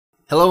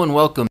Hello and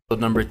welcome to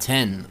number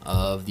 10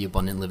 of the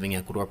Abundant Living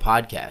Ecuador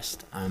podcast.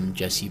 I'm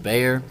Jesse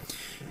Bayer,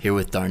 here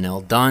with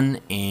Darnell Dunn,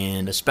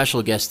 and a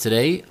special guest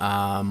today,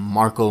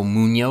 Marco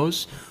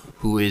Muñoz,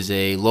 who is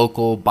a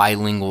local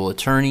bilingual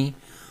attorney.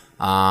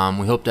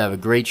 We hope to have a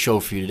great show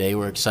for you today.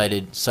 We're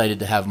excited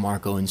to have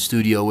Marco in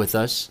studio with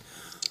us.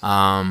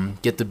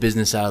 Get the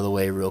business out of the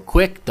way real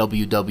quick.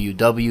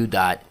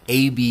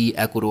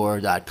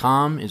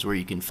 www.abecuador.com is where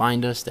you can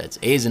find us. That's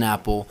A as in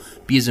Apple,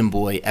 B as in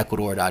boy,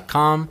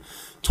 Ecuador.com.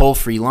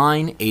 Toll-free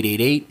line,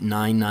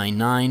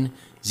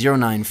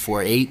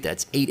 888-999-0948.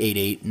 That's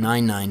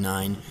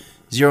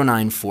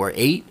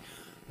 888-999-0948.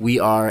 We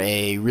are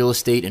a real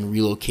estate and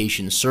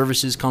relocation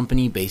services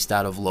company based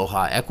out of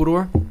Loja,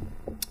 Ecuador.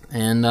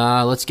 And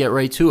let's get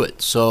right to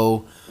it.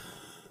 So,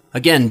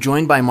 again,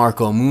 joined by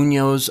Marco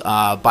Muñoz,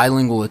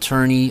 bilingual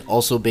attorney,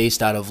 also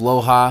based out of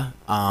Loja.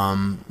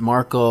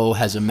 Marco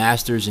has a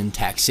master's in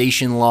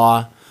taxation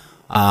law.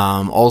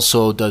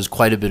 Also does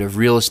quite a bit of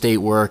real estate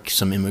work,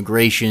 some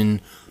immigration,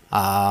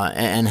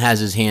 and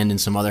has his hand in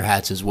some other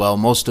hats as well.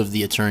 Most of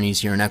the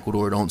attorneys here in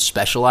Ecuador don't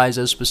specialize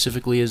as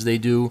specifically as they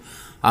do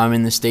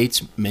in the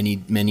States.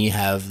 Many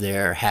have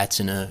their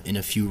hats in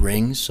a few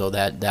rings, so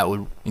that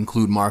would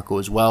include Marco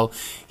as well.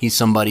 He's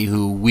somebody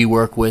who we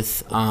work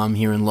with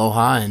here in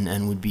Loja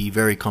and would be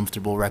very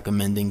comfortable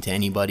recommending to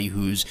anybody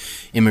who's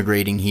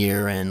immigrating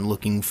here and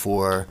looking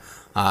for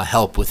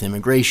help with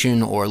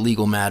immigration or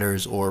legal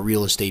matters or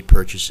real estate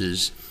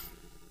purchases,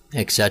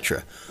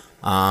 etc.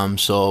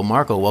 So,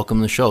 Marco, welcome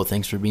to the show.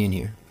 Thanks for being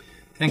here.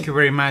 Thank you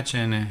very much,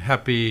 and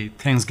happy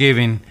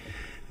Thanksgiving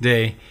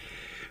Day.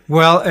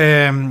 Well,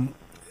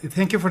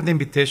 thank you for the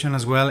invitation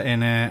as well,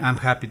 and I'm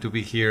happy to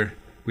be here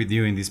with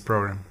you in this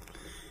program.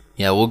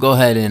 Yeah, we'll go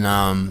ahead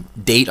and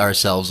date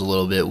ourselves a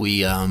little bit.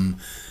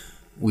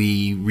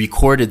 We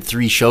recorded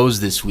 3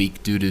 shows this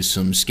week due to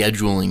some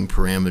scheduling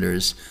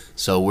parameters.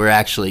 So we're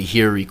actually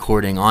here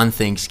recording on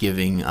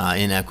Thanksgiving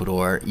in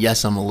Ecuador.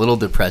 Yes, I'm a little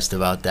depressed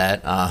about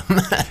that.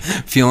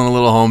 Feeling a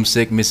little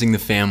homesick, missing the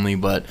family,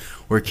 but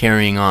we're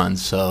carrying on.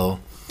 So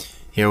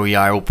here we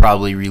are. We'll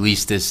probably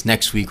release this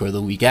next week or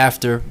the week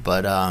after,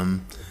 but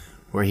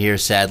we're here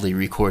sadly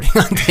recording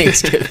on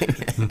Thanksgiving.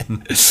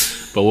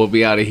 But we'll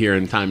be out of here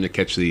in time to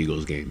catch the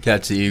Eagles game.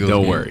 Catch the Eagles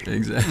Don't game. worry.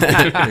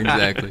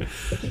 Exactly.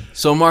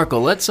 So Marco,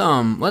 let's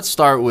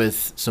start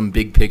with some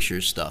big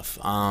picture stuff.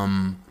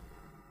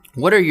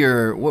 What are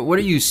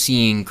you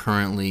seeing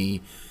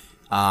currently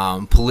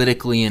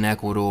politically in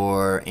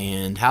Ecuador,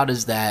 and how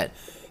does that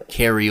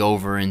carry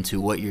over into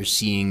what you're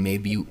seeing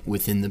maybe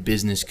within the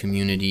business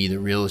community, the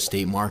real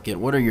estate market?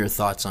 What are your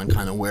thoughts on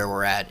kind of where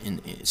we're at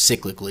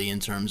cyclically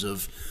in terms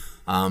of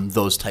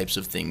those types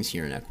of things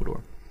here in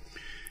Ecuador?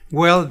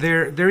 Well,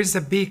 there is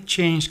a big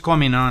change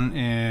coming on,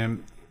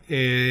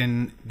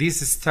 and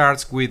this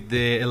starts with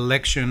the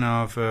election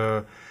of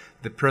the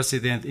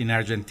president in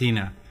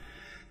Argentina.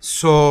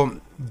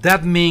 So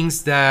that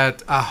means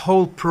that a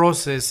whole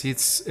process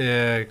is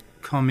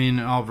coming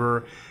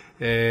over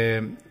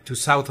to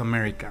South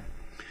America.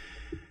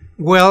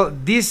 Well,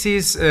 this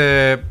is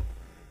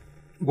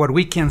what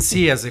we can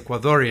see as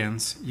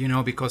Ecuadorians,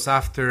 because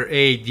after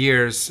 8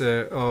 years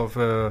of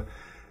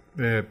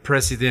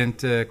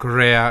President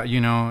Correa,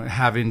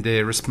 having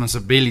the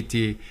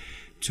responsibility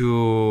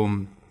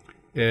to,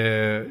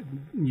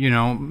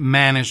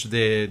 manage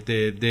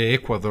the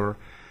Ecuador,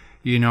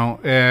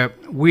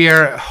 we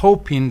are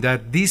hoping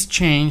that this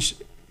change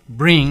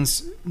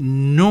brings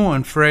new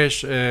and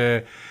fresh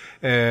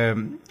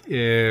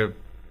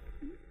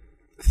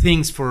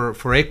things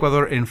for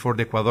Ecuador and for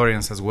the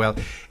Ecuadorians as well,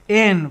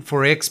 and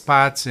for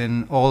expats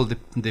and all the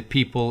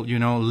people,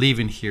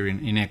 living here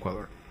in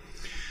Ecuador.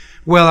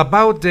 Well,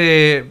 about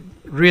the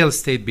real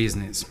estate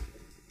business,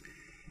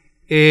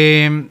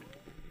 I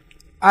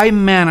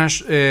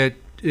manage,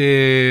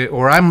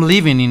 or I'm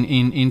living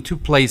in 2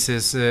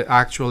 places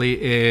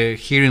actually,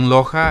 here in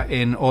Loja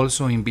and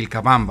also in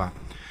Vilcabamba.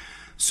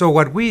 So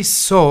what we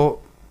saw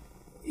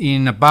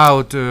in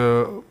about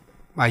a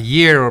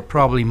year or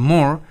probably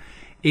more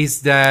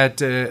is that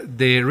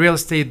the real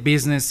estate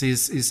business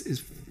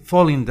is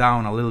falling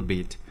down a little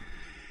bit.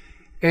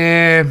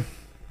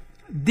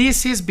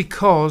 This is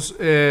because,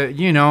 the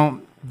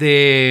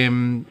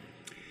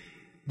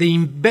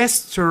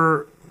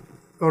investor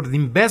or the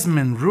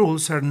investment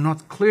rules are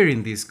not clear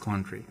in this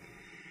country.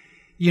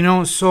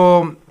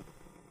 So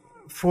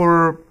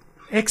for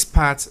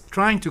expats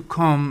trying to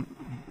come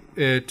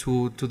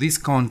to this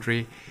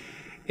country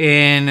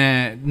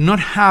and not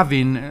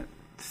having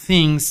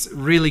things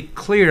really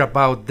clear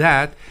about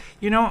that,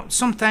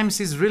 sometimes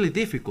it's really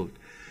difficult.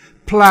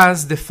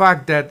 Plus the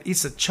fact that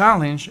it's a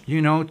challenge,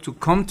 to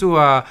come to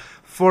a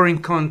foreign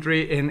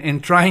country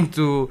and trying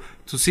to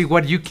see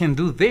what you can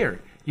do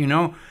there,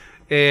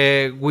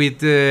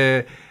 with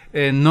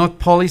not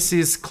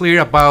policies clear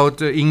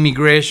about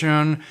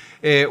immigration,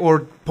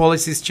 or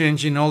policies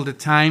changing all the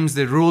times.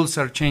 The rules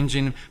are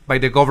changing by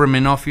the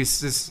government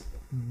offices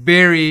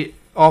very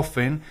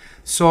often.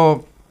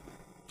 So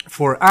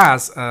for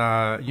us,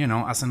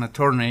 as an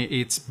attorney,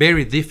 it's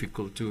very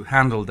difficult to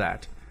handle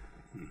that.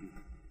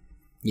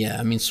 Yeah,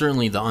 I mean,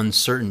 certainly the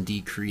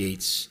uncertainty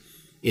creates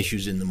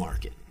issues in the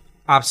market.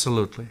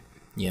 Absolutely.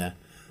 Yeah.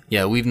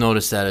 Yeah, we've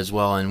noticed that as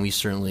well, and we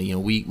certainly,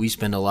 we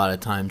spend a lot of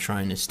time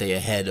trying to stay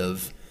ahead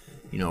of,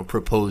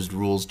 proposed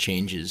rules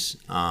changes.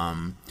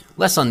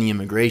 Less on the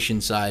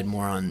immigration side,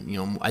 more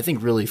on, I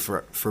think really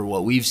for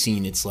what we've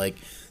seen, it's like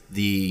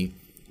the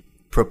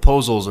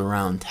proposals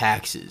around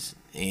taxes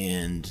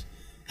and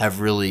have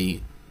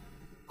really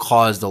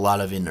caused a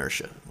lot of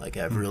inertia, like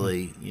have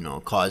really,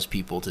 caused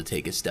people to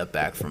take a step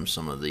back from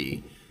some of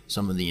the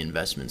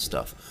investment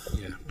stuff.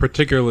 Yeah,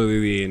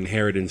 particularly the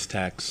inheritance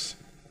tax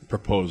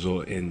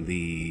proposal and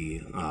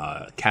the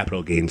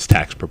capital gains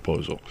tax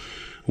proposal.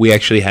 We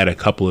actually had a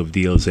couple of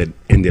deals that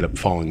ended up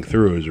falling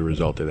through as a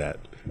result of that.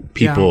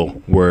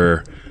 People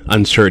were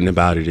uncertain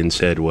about it and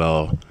said,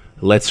 well,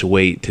 let's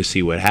wait to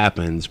see what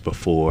happens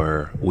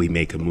before we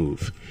make a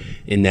move.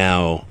 And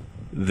now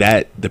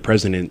that the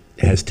president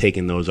has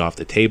taken those off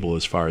the table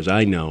as far as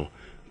I know,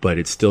 but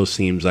it still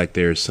seems like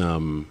there's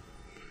some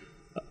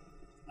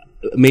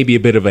maybe a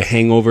bit of a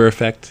hangover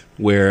effect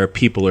where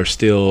people are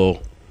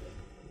still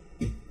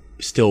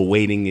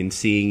waiting and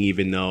seeing,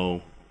 even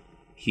though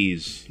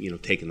he's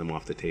taking them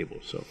off the table.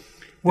 So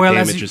the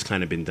damage has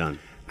kind of been done.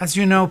 As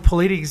you know,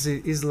 politics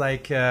is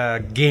like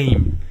a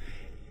game,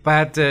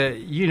 but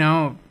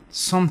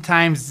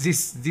sometimes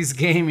this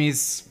game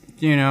is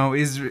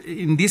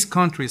in this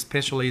country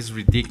especially is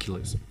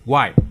ridiculous.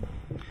 Why?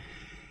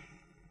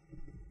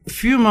 A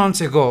few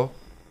months ago,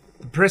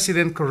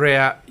 President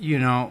Correa,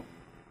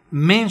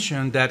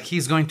 mentioned that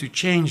he's going to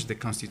change the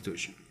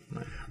constitution.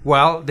 Right.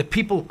 Well, the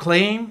people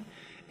claim,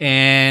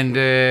 and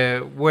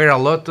were a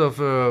lot of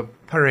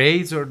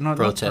parades or not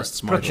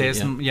protests, marches.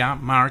 And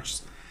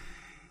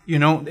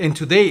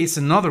today it's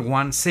another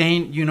one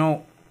saying,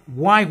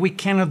 why we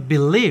cannot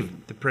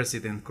believe the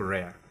President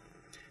Correa,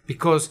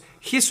 because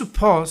he's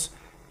supposed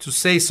to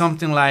say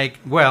something like,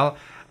 well,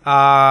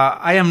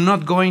 I am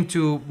not going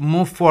to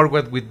move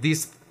forward with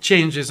these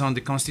changes on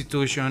the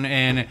Constitution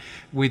and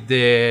with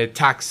the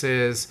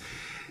taxes,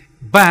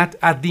 but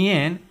at the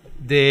end,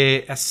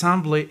 the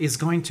Assembly is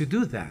going to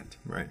do that.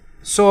 Right.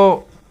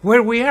 So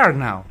where we are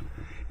now,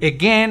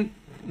 again,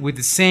 with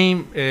the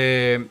same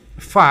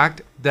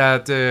fact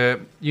that the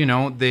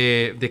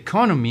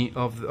economy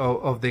of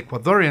the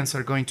Ecuadorians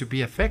are going to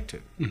be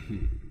affected.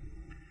 Mm-hmm.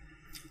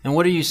 And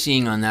what are you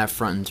seeing on that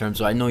front in terms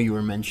of? I know you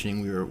were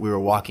mentioning we were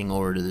walking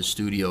over to the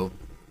studio,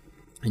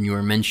 and you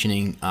were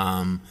mentioning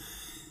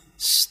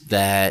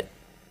that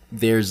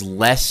there's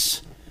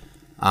less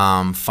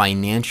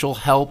financial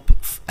help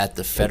at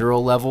the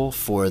federal level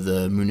for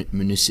the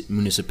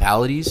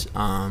municipalities.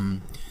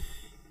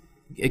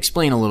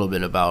 Explain a little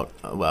bit about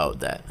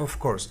that. Of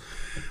course.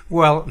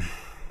 Well,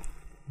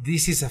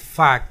 this is a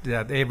fact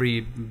that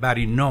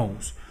everybody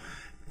knows.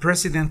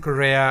 President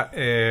Correa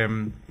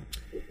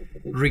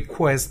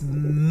requests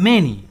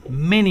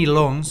many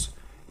loans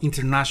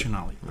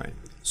internationally. Right.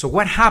 So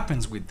what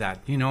happens with that?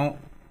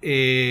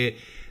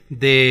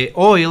 The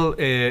oil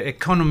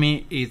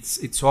economy,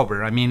 it's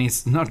over. I mean,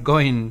 it's not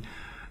going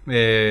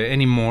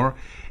anymore,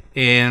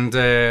 and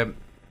the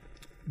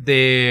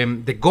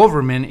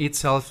government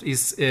itself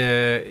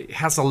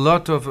has a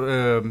lot of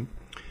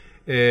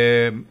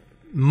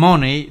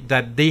money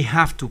that they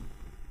have to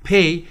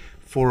pay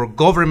for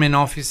government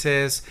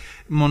offices,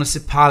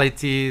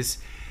 municipalities,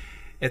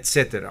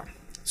 etc.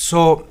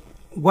 So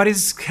what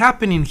is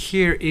happening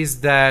here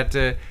is that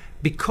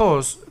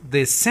because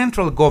the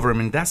central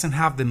government doesn't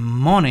have the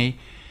money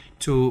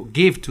to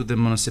give to the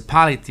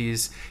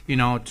municipalities,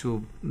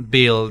 to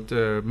build,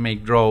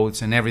 make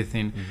roads and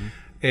everything,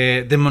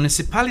 the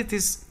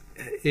municipalities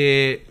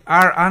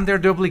are under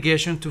the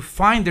obligation to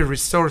find the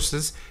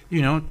resources,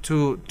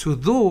 to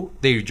do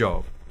their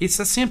job. It's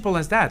as simple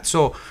as that.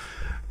 So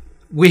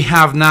we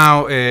have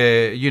now,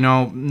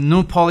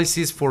 new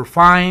policies for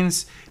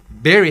fines,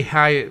 very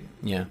high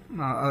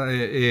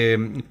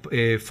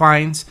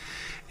fines.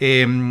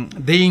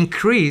 They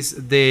increase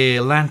the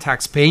land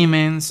tax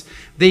payments.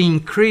 They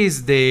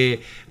increase the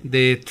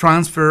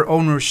transfer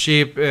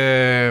ownership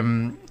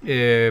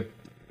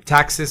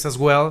taxes as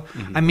well.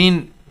 Mm-hmm. I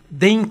mean,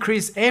 they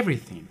increase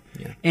everything.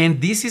 Yeah. And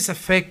this is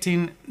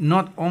affecting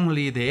not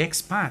only the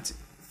expats,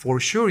 for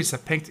sure it's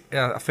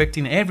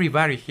affecting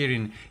everybody here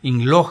in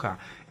Loja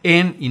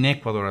and in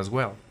Ecuador as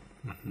well.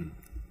 Mm-hmm.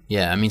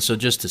 Yeah, I mean, so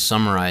just to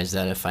summarize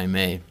that, if I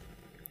may.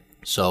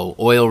 So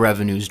oil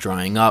revenues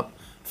drying up,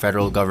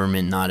 federal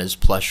government not as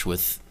plush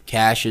with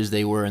cash as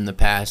they were in the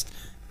past.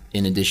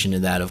 In addition to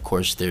that, of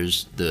course,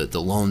 there's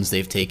the loans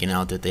they've taken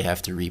out that they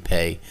have to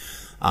repay.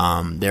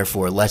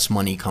 Therefore, less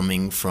money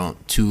coming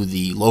to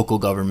the local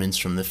governments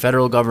from the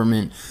federal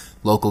government.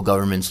 Local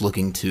governments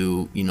looking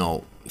to,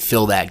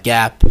 fill that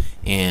gap,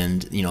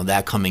 and,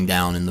 that coming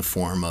down in the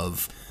form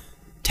of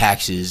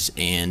taxes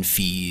and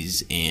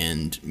fees,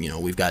 and,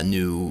 we've got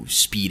new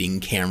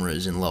speeding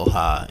cameras in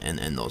Loja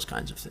and those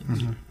kinds of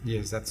things. Mm-hmm.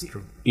 Yes, that's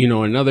true.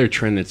 Another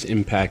trend that's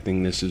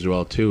impacting this as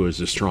well, too, is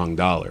the strong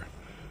dollar.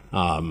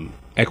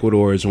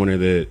 Ecuador is one of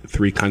the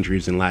 3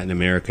 countries in Latin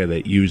America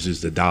that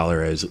uses the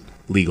dollar as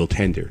legal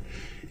tender.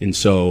 And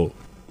so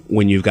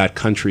when you've got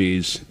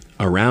countries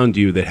around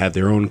you that have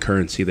their own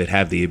currency, that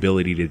have the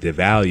ability to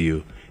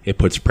devalue, it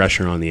puts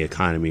pressure on the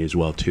economy as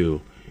well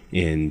too.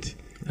 And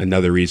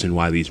another reason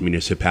why these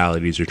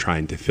municipalities are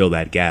trying to fill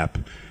that gap,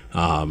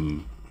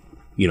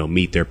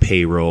 meet their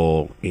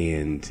payroll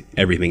and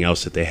everything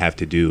else that they have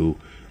to do,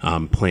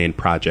 plan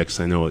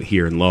projects. I know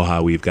here in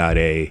Loja we've got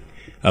a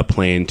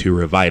plan to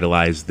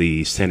revitalize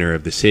the center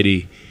of the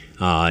city,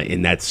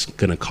 and that's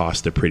going to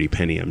cost a pretty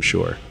penny, I'm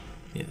sure.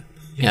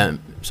 Yeah.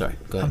 Sorry.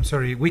 Go ahead. I'm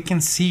sorry. We can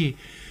see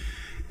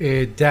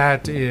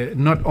that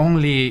not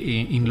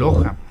only in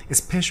Loja,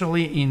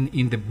 especially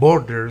in the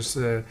borders,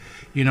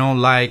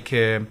 like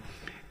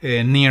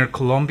near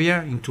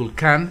Colombia, in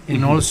Tulcan,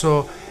 and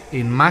also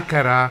in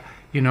Macara,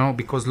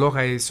 because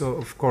Loja is,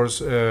 of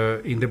course,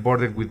 in the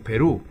border with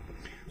Peru.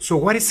 So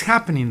what is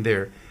happening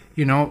there?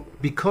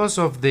 Because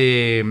of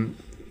that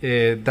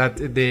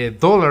the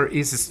dollar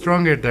is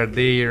stronger than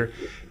their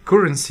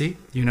currency,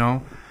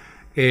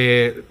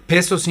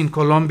 pesos in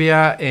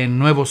Colombia and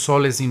nuevos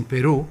soles in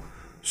Peru.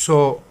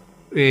 So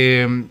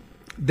the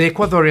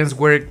Ecuadorians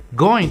were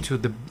going to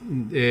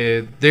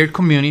their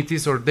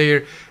communities or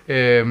their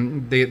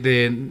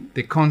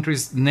the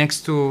countries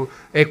next to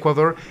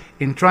Ecuador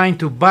and trying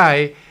to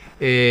buy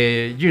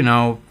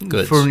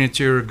goods.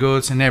 Furniture,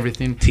 goods, and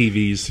everything.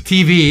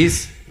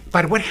 TVs.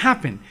 But what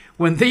happened?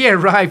 When they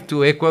arrived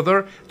to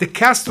Ecuador, the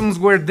customs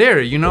were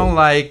there,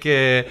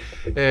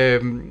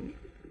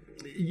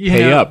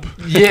 Pay up.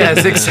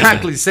 Yes,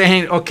 exactly.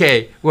 Saying,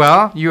 okay,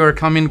 well, you are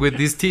coming with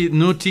this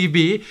new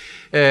TV,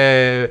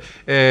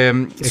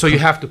 so you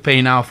have to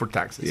pay now for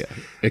taxes. Yeah.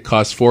 It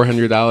costs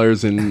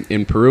 $400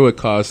 in Peru. It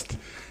cost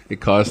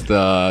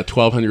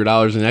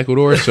 $1,200 in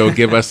Ecuador. So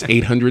give us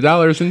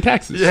 $800 in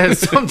taxes. Yeah,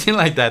 something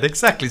like that.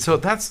 Exactly. So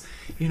that's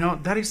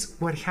that is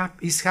what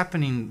is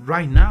happening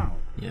right now.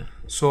 Yeah.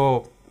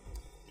 So,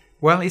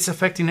 well, it's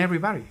affecting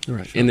everybody.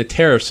 Right. Sure. And the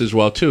tariffs as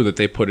well too that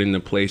they put into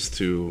place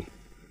to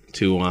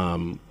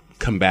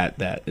combat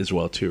that as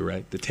well too,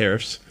 right? The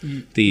tariffs,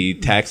 the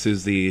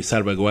taxes, the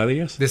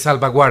salvaguardias. The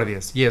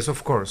salvaguardias, yes,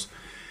 of course.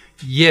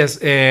 Yes,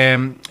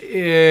 in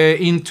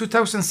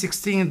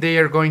 2016 they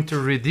are going to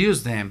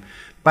reduce them,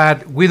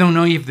 but we don't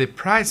know if the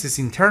prices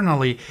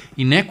internally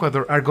in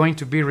Ecuador are going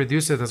to be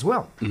reduced as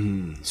well.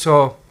 Mm.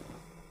 So,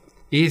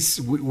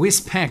 we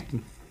expect.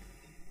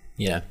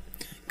 Yeah,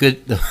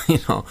 good.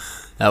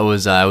 I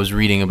was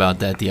reading about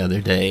that the other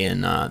day,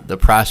 and the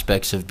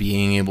prospects of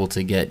being able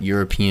to get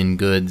European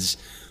goods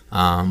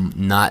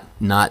not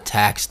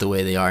taxed the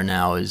way they are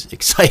now is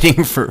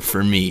exciting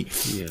for me.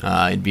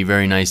 Yeah. It'd be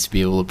very nice to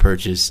be able to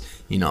purchase,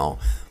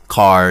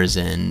 cars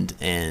and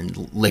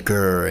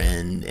liquor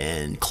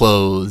and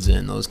clothes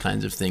and those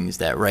kinds of things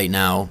that right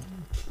now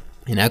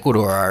in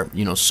Ecuador are,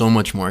 so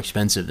much more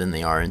expensive than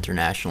they are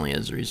internationally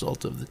as a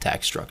result of the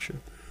tax structure.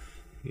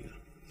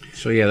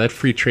 So, that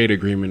free trade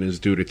agreement is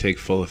due to take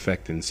full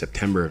effect in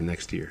September of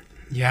next year.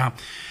 Yeah.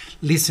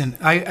 Listen,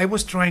 I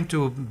was trying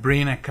to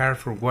bring a car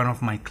for one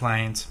of my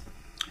clients,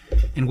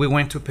 and we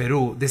went to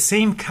Peru. The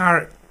same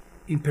car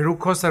in Peru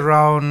cost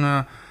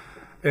around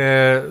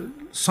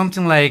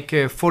something like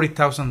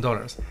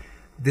 $40,000.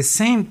 The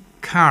same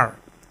car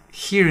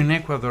here in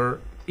Ecuador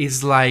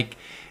is like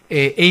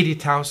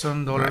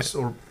 $80,000 right.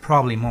 or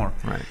probably more.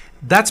 Right.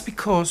 That's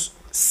because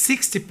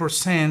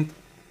 60%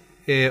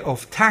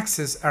 of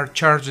taxes are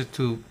charged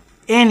to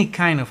any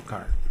kind of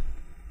car,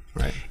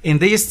 right? And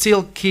they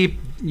still keep,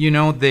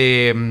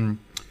 the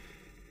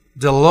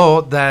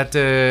law that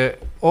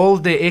all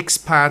the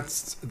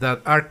expats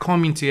that are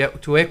coming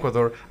to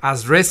Ecuador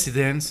as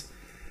residents,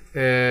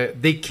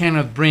 they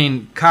cannot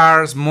bring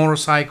cars,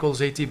 motorcycles,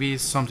 ATVs,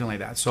 something like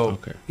that. So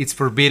It's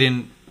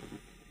forbidden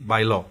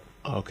by law.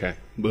 Okay,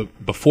 but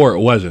before it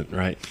wasn't,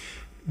 right?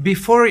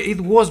 Before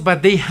it was,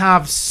 but they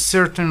have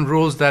certain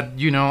rules that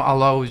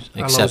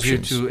allows you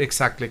to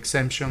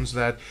exemptions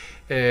that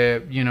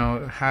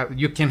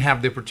you can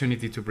have the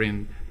opportunity to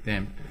bring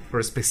them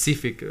for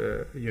specific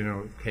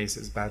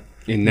cases, but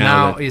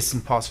now it's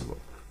impossible.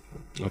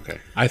 Okay,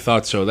 I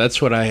thought so.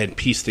 That's what I had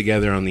pieced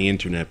together on the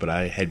internet, but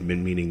I had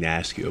been meaning to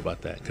ask you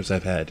about that because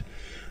I've had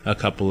a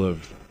couple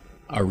of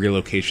our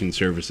relocation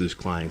services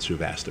clients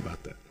who've asked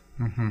about that.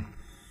 Mm-hmm.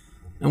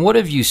 And what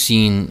have you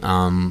seen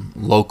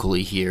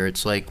locally here?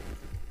 It's like,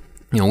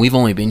 we've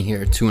only been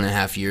here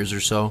 2.5 years or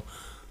so.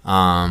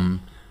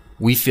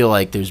 We feel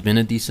like there's been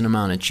a decent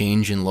amount of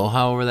change in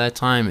Loja over that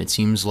time. It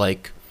seems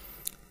like,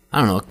 I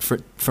don't know,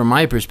 from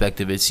my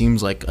perspective, it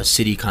seems like a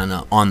city kind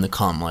of on the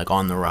come, like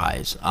on the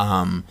rise.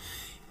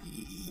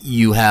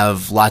 You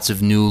have lots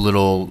of new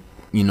little,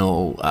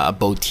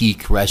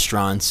 boutique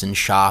restaurants and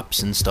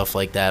shops and stuff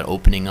like that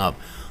opening up.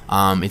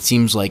 It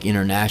seems like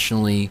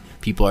internationally,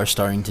 people are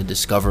starting to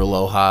discover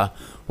Loja.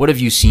 What have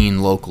you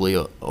seen locally?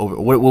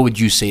 What would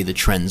you say the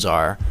trends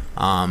are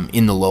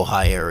in the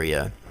Loja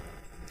area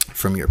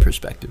from your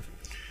perspective?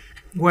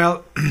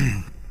 Well,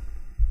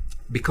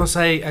 because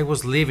I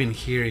was living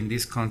here in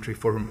this country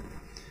for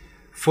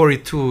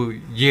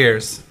 42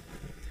 years,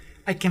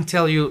 I can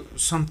tell you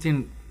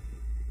something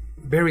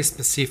very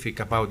specific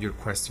about your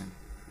question.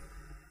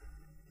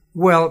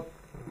 Well,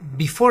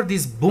 before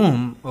this boom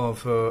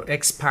of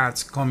expats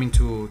coming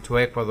to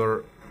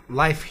Ecuador,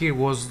 life here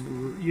was,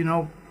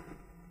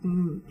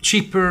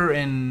 cheaper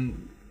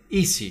and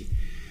easy.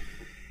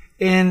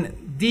 And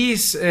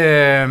this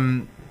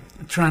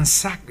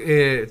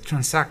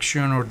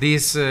transaction or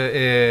this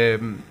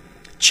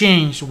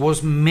change was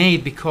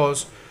made because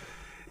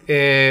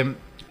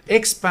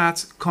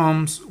expats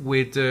comes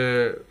with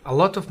a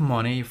lot of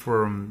money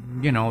from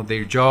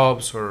their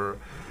jobs or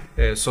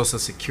social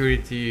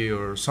security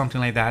or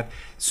something like that.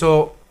 So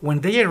when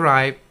they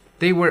arrived,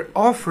 they were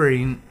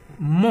offering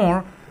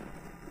more,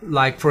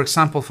 like for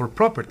example for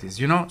properties.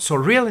 So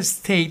real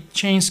estate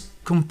changed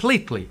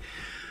completely.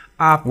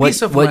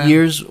 What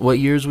years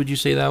would you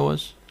say that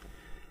was?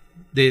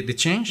 The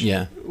change?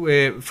 Yeah.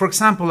 For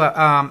example,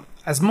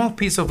 a small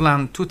piece of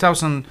land,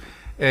 2,000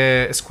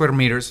 square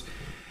meters,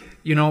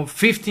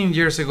 15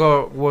 years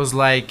ago was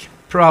like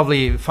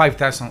probably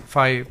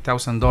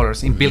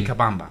 $5,000 in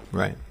Vilcabamba.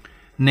 Right.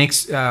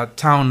 Next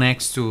town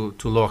next to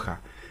Loja.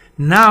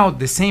 Now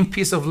the same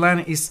piece of land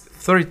is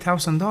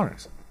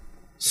 $30,000.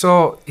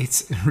 So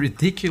it's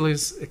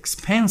ridiculous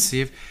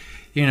expensive,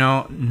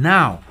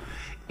 now.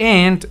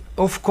 And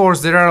of course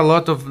there are a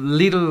lot of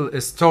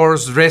little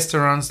stores,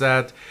 restaurants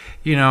that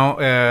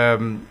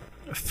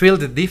feel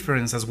the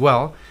difference as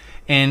well,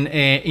 and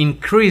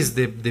increase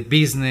the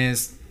business.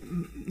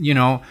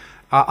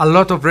 A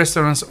lot of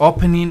restaurants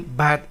opening,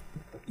 but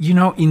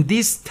in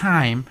this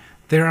time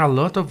there are a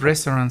lot of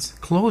restaurants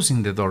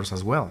closing the doors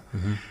as well,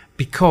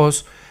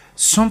 because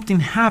something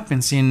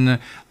happens in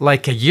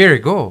like a year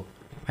ago.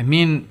 I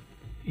mean,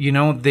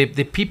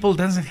 the people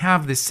doesn't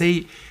have the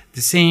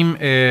same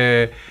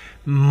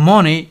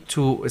money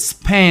to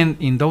spend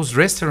in those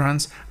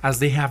restaurants as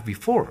they have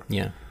before.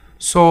 Yeah.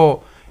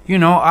 So,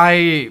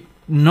 I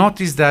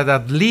noticed that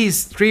at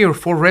least 3 or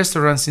 4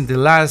 restaurants in the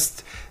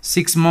last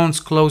 6 months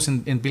closed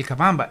in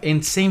Vilcabamba,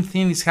 and same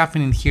thing is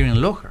happening here in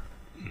Loja.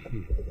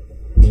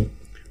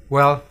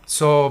 Well,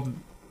 so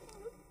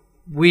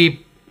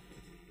we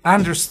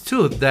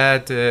understood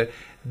that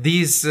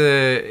this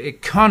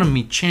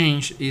economy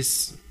change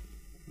is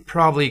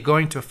probably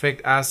going to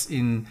affect us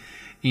in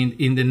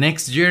the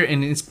next year,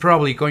 and it's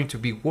probably going to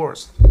be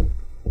worse.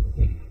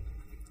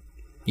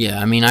 Yeah,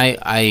 I mean,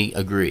 I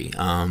agree,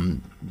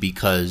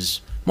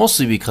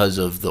 mostly because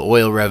of the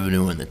oil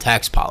revenue and the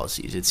tax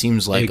policies. It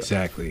seems like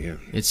exactly. Yeah.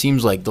 It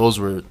seems like those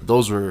were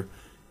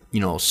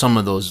some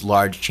of those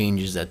large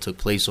changes that took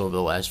place over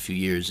the last few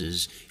years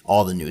is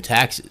all the new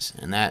taxes,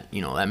 and that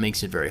that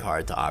makes it very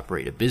hard to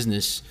operate a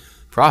business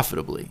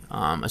profitably.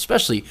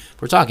 Especially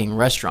if we're talking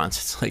restaurants.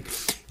 It's like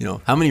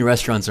how many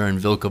restaurants are in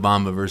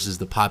Vilcabamba versus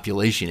the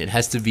population? It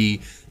has to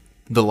be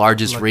the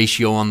largest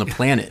ratio on the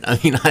planet. I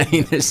mean,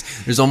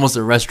 there's almost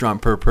a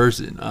restaurant per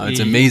person. It's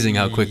amazing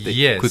how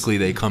quickly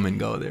they come and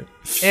go there.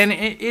 And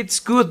it's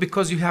good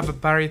because you have a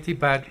variety,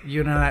 but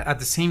at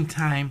the same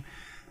time,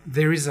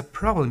 there is a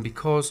problem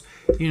because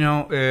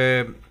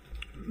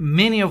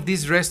many of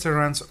these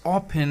restaurants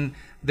open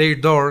their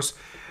doors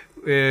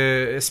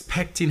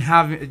expecting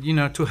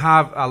to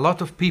have a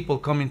lot of people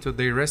coming to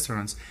their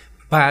restaurants,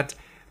 but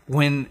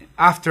when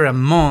after a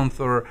month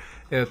or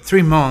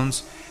 3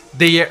 months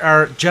they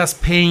are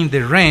just paying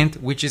the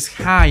rent, which is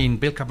high in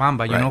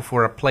Vilcabamba,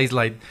 for a place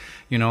like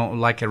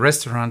like a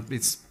restaurant,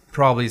 it's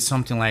probably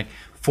something like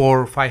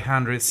 $400,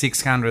 $500,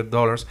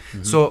 $600.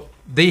 So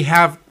they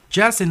have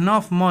just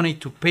enough money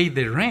to pay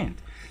the rent.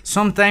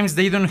 Sometimes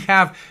they don't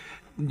have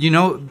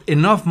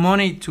enough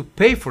money to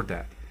pay for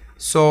that.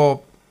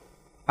 So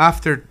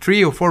after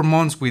 3 or 4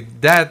 months with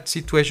that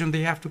situation,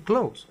 they have to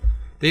close.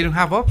 They don't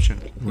have option.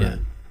 Yeah.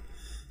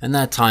 And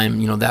that time,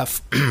 that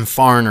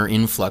foreigner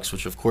influx,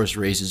 which of course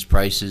raises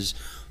prices,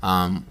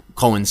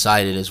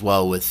 coincided as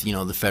well with,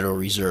 the Federal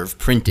Reserve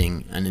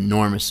printing an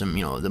enormous,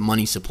 the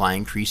money supply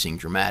increasing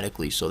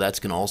dramatically. So that's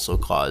going to also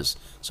cause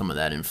some of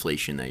that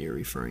inflation that you're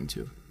referring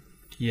to.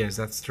 Yes,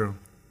 that's true.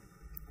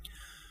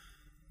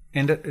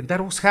 And that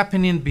was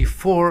happening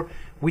before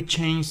we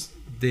changed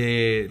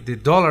the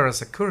dollar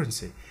as a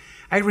currency.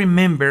 I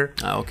remember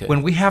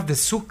when we have the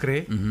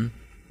sucre,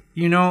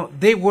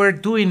 they were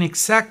doing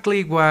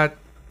exactly what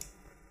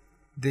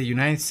the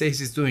United States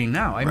is doing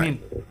now. I mean,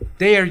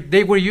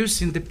 they were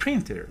using the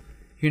printer.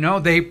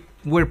 They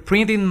were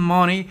printing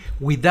money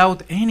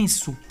without any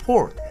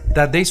support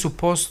that they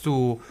supposed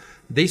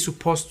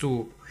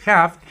to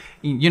have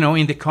in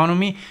the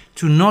economy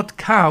to not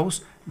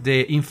cause the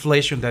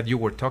inflation that you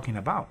were talking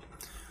about.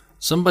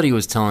 Somebody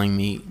was telling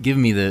me, give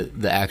me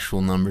the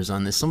actual numbers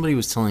on this. Somebody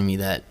was telling me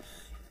that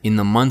in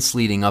the months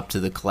leading up to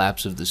the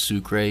collapse of the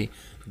sucre,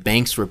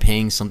 banks were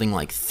paying something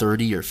like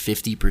 30 or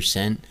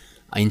 50%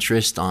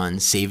 interest on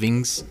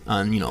savings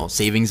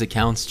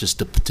accounts just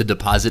to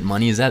deposit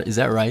money. Is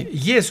that right?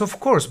 Yes, of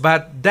course,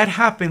 but that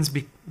happens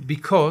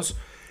because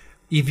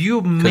if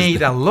you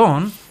made a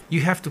loan,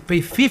 you have to pay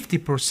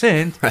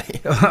 50%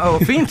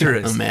 of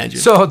interest. Imagine.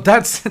 So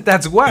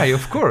that's why,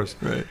 of course.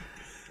 Right.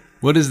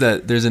 What is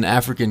that? There's an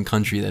African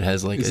country that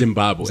has like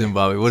Zimbabwe.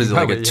 What is it,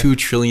 like a $2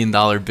 trillion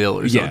bill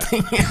or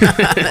something?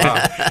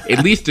 Wow.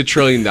 At least $1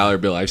 trillion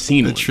bill. I've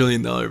seen $1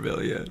 trillion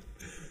bill. Yeah.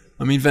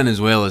 I mean,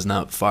 Venezuela's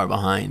not far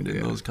behind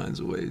in those kinds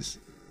of ways.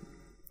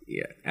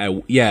 Yeah.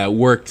 At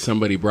work,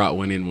 somebody brought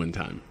one in one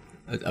time.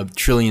 A $1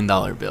 trillion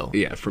bill.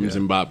 Yeah, from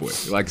Zimbabwe.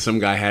 Like some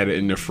guy had it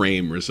in a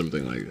frame or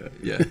something like that.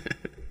 Yeah.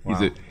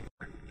 Wow.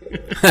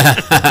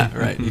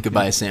 Right. You could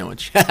buy a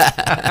sandwich.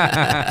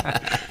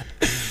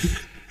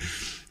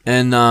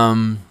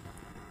 And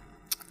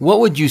what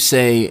would you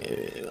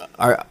say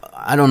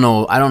I don't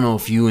know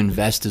if you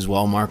invest as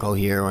well, Marco,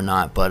 here or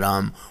not, but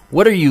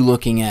what are you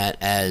looking at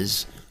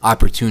as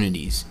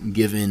opportunities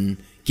given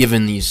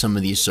some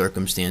of these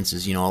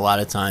circumstances? You know, a lot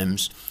of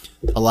times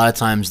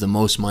the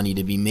most money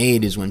to be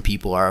made is when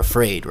people are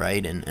afraid,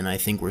 right? And I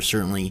think we're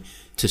certainly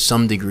to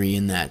some degree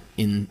in that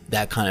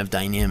kind of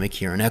dynamic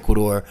here in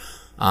Ecuador.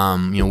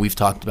 You know, we've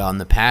talked about in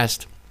the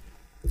past.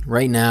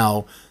 Right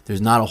now, there's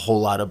not a whole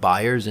lot of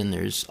buyers and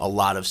there's a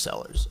lot of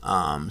sellers.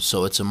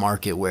 So it's a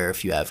market where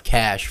if you have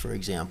cash, for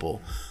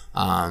example,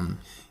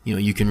 you know,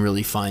 you can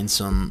really find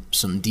some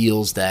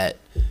deals that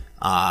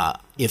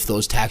if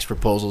those tax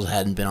proposals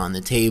hadn't been on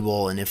the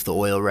table and if the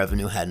oil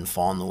revenue hadn't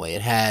fallen the way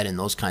it had and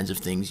those kinds of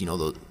things, you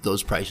know,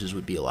 those prices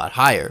would be a lot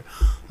higher.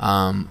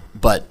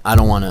 But I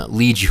don't want to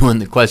lead you on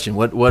the question.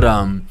 What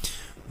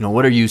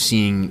are you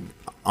seeing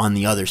on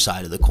the other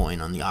side of the coin,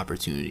 on the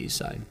opportunities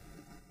side?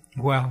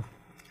 Well,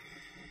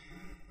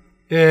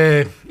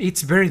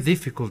 it's very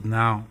difficult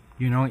now.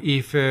 You know,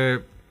 if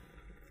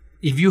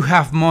you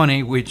have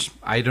money, which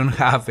I don't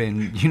have,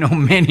 and you know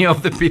many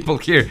of the people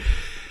here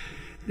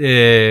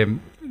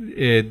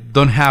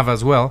don't have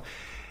as well,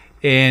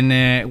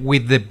 and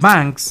with the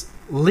banks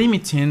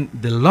limiting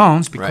the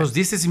loans, because right.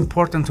 This is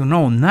important to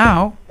know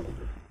now,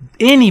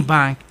 any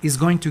bank is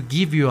going to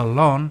give you a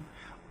loan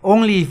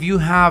only if you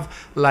have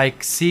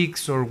like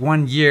 6 or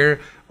 1 year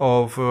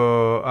of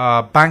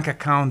a bank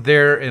account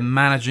there and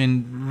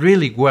managing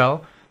really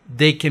well.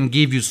 They can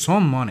give you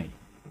some money,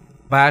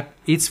 but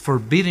it's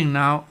forbidden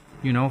now,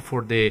 you know,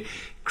 for the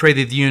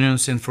credit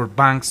unions and for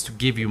banks to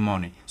give you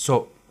money.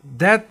 So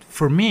that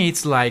for me,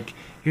 it's like,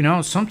 you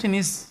know, something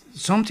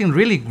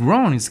really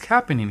grown is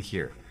happening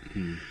here.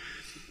 Mm.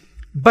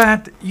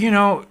 But, you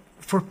know,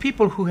 for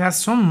people who have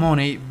some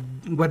money,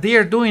 what they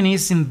are doing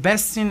is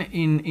investing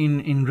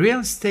in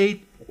real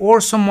estate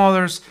or some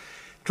others,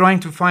 trying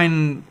to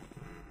find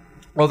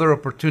other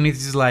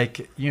opportunities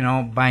like, you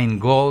know, buying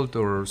gold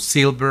or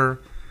silver.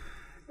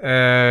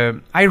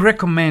 I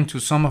recommend to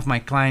some of my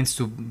clients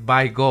to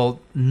buy gold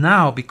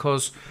now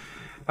because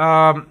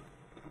the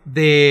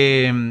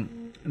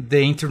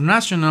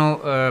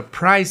international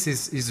price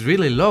is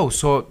really low.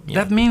 So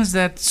that means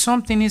that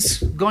something is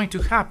going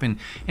to happen,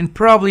 and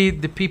probably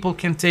the people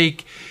can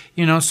take,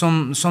 you know,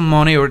 some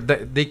money, or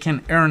they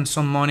can earn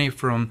some money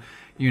from,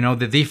 you know,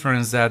 the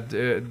difference that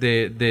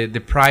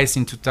the price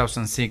in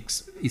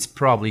 2006 is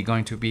probably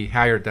going to be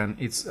higher than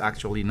it's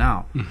actually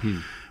now. Mm-hmm.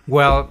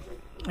 Well.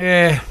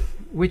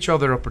 Which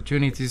other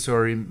opportunities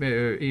or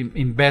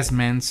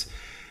investments?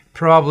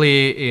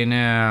 Probably in,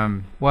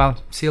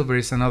 silver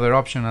is another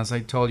option, as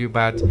I told you,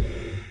 but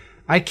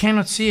I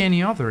cannot see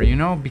any other, you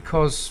know,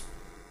 because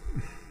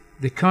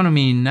the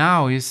economy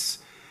now is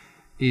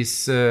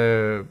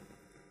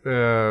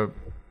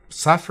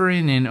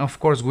suffering, and of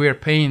course we are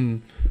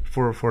paying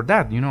for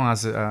that, you know,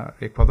 as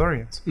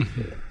Ecuadorians.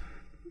 Mm-hmm.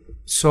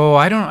 So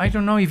I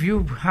don't know if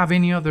you have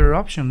any other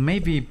option.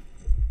 Maybe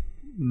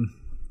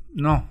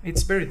no,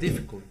 it's very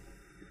difficult.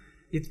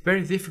 It's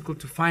very difficult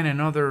to find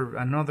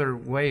another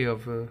way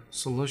of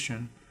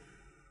solution.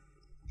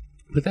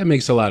 But that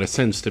makes a lot of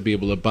sense, to be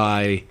able to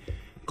buy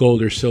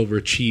gold or silver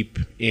cheap,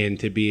 and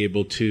to be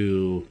able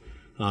to,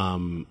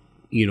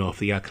 you know, if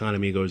the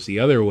economy goes the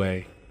other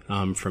way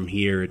from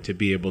here, to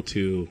be able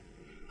to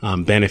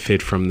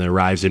benefit from the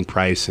rise in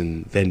price,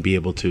 and then be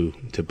able to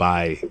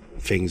buy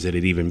things at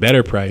an even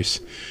better price.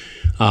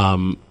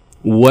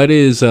 What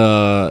is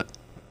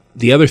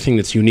the other thing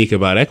that's unique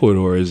about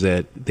Ecuador is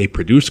that they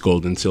produce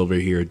gold and silver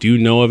here. Do you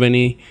know of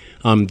any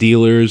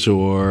dealers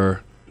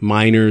or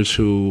miners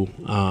who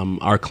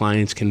our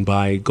clients can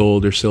buy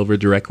gold or silver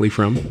directly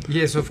from?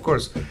 Yes, of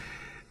course.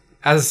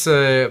 As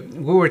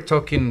we were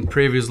talking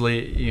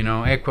previously, you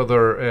know,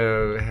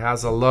 Ecuador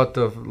has a lot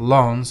of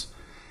loans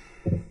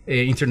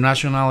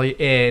internationally,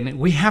 and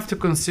we have to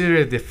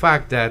consider the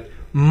fact that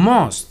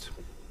most,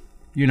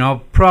 you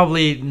know,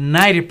 probably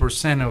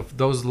 90% of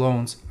those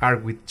loans are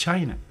with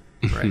China.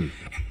 Right.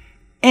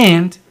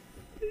 And,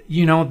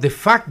 you know, the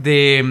fact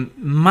the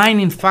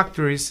mining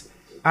factories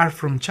are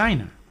from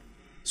China.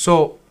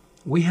 So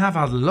we have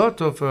a lot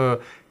of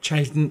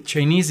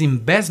Chinese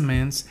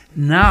investments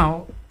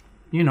now,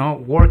 you know,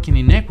 working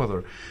in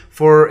Ecuador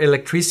for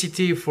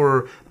electricity,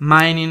 for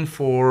mining,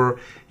 for,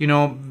 you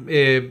know,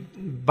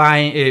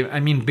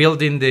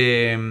 building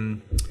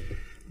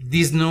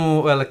these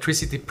new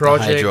electricity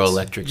projects.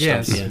 Hydroelectric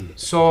stuff. Yeah.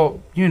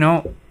 So, you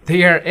know,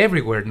 they are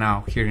everywhere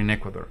now here in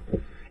Ecuador.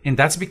 And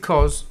that's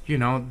because, you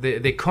know,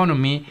 the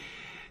economy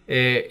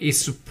is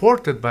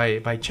supported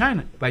by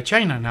China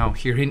now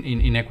here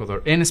in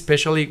Ecuador, and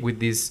especially with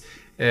this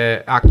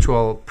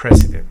actual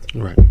president.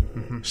 Right.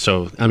 Mm-hmm.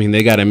 So, I mean,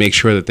 they got to make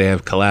sure that they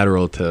have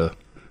collateral to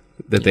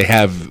that they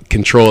have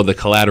control of the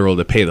collateral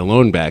to pay the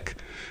loan back,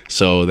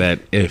 so that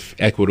if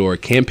Ecuador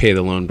can't pay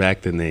the loan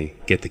back, then they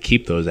get to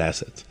keep those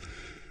assets.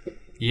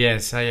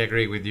 Yes, I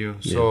agree with you.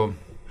 So,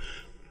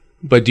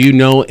 but do you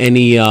know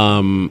any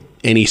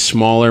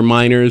smaller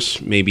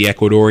miners, maybe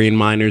Ecuadorian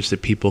miners,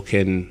 that people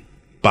can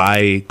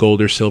buy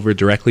gold or silver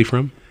directly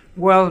from?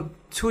 well,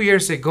 2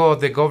 years ago,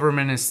 the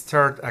government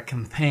started a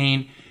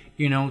campaign,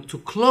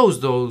 to close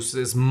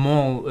those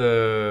small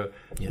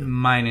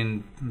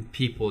mining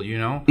people,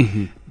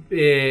 with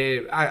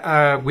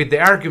the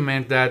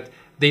argument that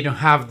they don't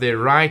have the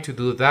right to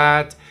do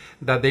that,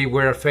 that they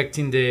were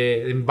affecting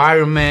the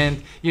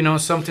environment,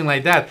 something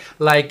like that.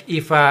 Like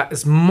if a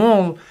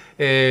small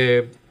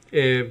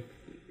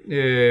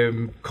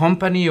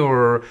company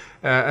or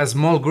a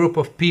small group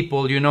of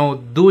people,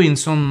 doing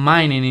some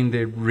mining in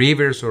the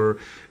rivers or,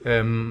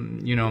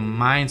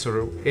 mines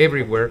or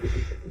everywhere,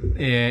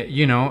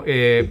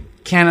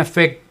 can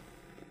affect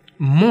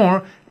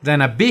more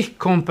than a big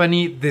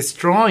company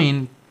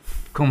destroying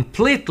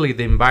completely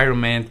the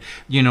environment,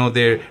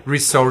 the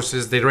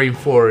resources, the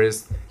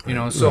rainforest,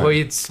 so Right.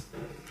 it's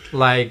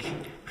like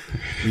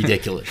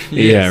Ridiculous.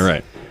 Yeah,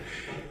 right.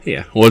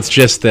 Yeah. Well, it's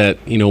just that,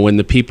 when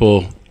the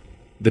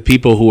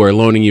people who are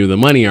loaning you the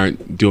money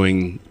aren't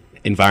doing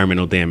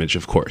environmental damage,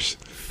 of course.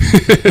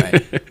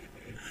 Right.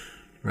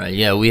 Right.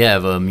 Yeah, we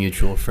have a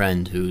mutual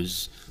friend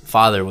whose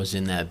father was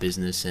in that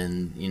business,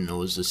 and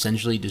was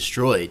essentially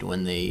destroyed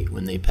when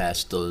they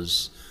passed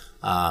those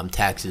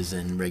taxes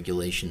and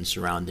regulations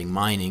surrounding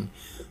mining.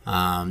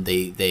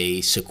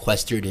 They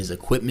sequestered his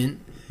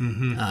equipment.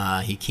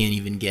 He can't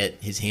even get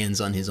his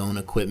hands on his own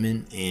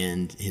equipment,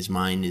 and his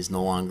mine is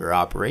no longer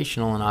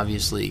operational. And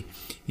obviously,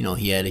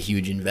 he had a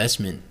huge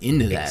investment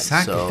into that.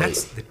 Exactly, So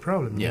that's the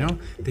problem. yeah.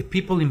 The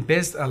people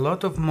invest a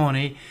lot of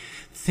money,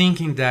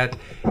 thinking that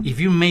if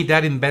you made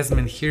that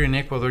investment here in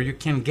Ecuador, you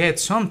can get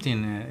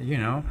something,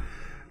 and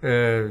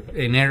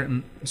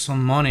earn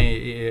some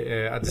money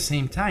at the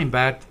same time.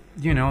 But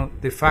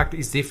the fact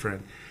is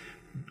different.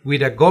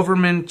 With a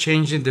government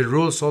changing the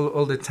rules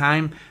all the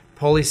time,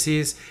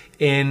 policies,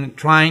 and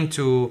trying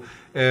to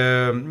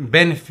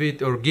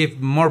benefit or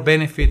give more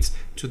benefits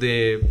to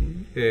the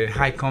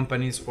high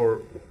companies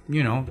or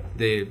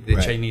the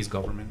Right. Chinese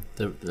government.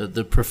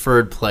 the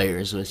preferred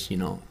players was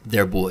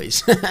their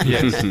boys,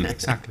 Yes,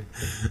 exactly.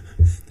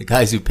 the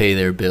guys who pay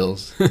their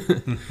bills.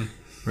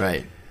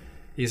 Right.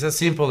 It's as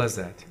simple as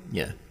that.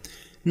 Yeah.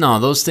 No,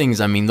 those things,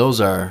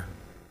 those are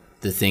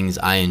the things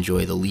I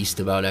enjoy the least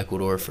about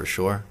Ecuador, for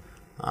sure.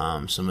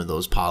 Some of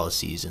those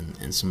policies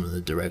and some of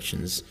the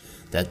directions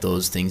that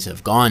those things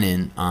have gone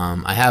in.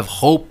 I have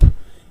hope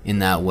in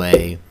that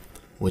way,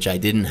 which I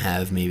didn't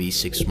have maybe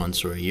 6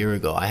 months or a year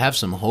ago. I have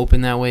some hope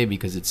in that way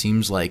because it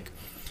seems like,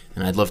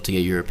 and I'd love to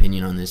get your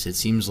opinion on this, it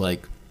seems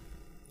like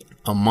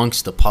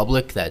amongst the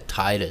public that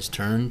tide has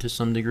turned to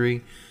some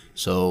degree.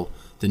 So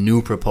the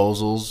new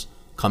proposals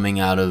coming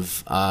out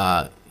of,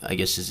 I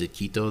guess, is it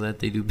Quito that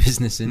they do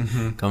business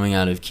in? Coming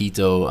out of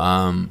Quito,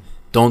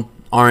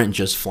 aren't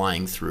just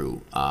flying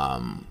through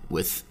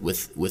with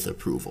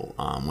approval.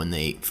 When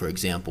they, for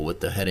example,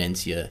 with the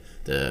herencia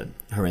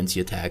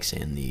tax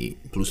and the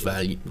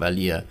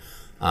plusvalia,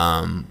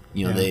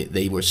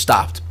 they were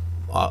stopped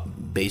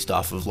based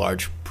off of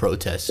large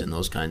protests and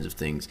those kinds of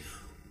things.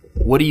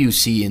 What do you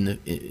see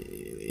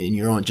in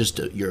your own, just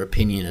your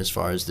opinion as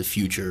far as the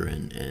future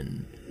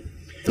and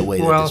the way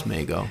that this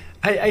may go?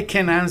 I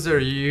can answer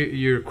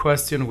your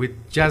question with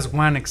just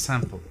one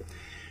example.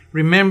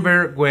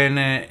 Remember when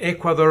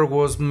Ecuador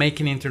was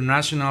making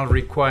international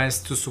requests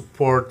to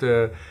support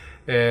the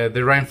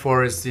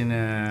rainforest in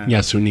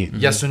Yasuni,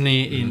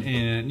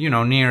 in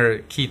near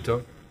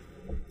Quito.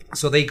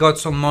 So they got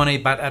some money,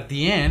 but at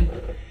the end,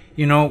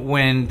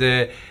 when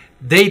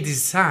they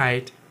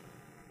decide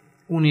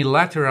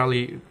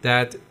unilaterally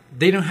that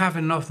they don't have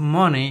enough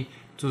money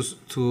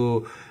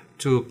to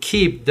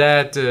keep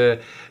that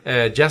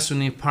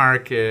Yasuni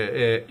Park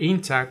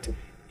intact,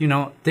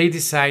 they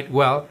decide,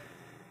 well,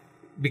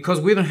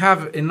 because we don't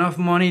have enough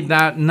money,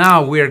 that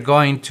now we are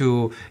going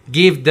to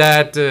give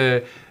that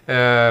a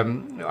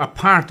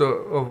part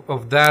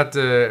of that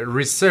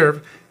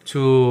reserve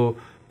to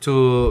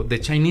the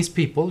Chinese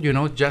people,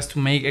 just to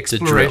make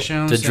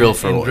explorations, to drill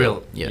for and oil.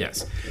 drill. Yeah.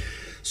 Yes.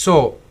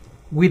 So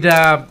with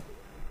a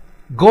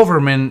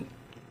government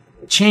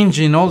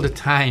changing all the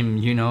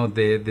time,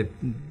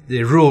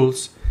 the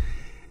rules.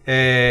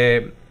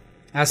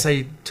 As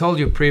I told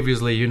you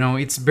previously,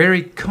 it's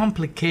very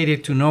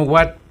complicated to know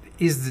what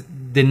is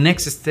the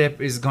next step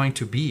is going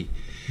to be.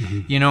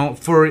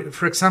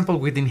 For example,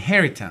 with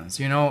inheritance,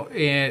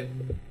 they,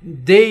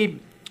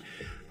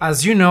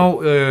 as in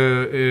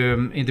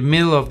the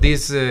middle of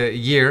this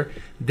year,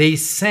 they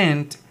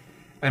sent,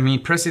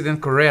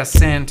 President Correa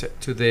sent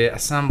to the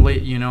assembly,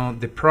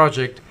 the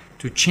project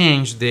to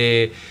change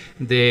the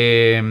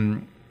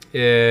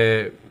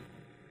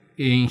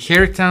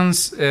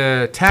inheritance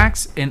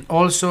tax, and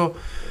also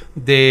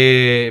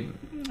the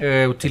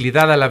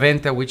utilidad a la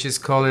venta, which is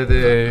called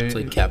It's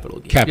like capital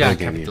gains. Capital gain,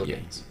 capital yeah.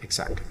 gains.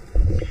 Exactly.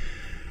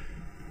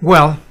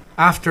 Well,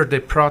 after the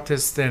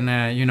protest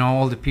and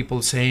all the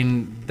people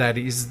saying that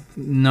is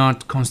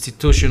not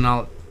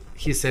constitutional,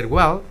 he said,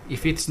 well,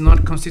 if it's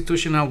not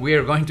constitutional, we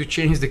are going to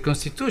change the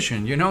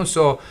constitution,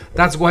 so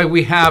that's why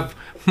we have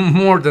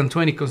more than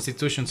 20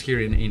 constitutions here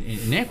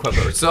in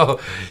Ecuador. So,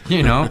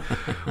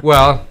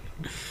 well,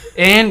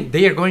 and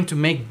they are going to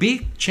make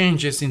big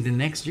changes in the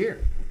next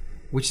year,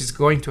 which is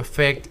going to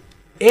affect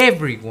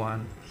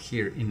everyone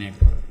here in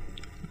Ecuador.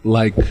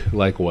 Like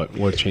what?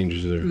 What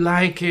changes are there?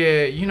 Like,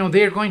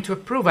 they are going to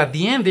approve. At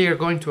the end, they are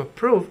going to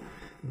approve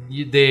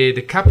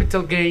the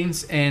capital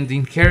gains and the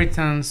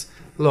inheritance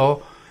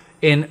law,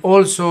 and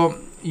also,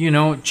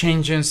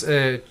 changes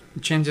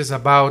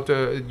about,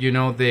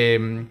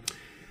 the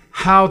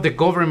how the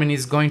government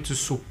is going to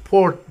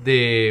support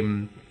the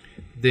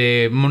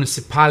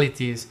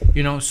municipalities.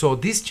 So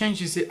these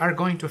changes are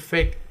going to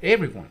affect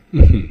everyone.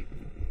 Mm-hmm.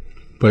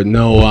 But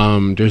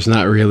no, there's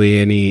not really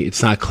any.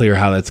 It's not clear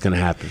how that's going to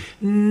happen.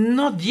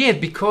 Not yet,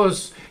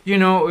 because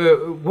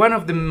one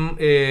of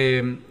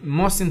the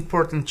most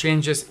important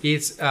changes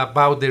is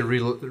about the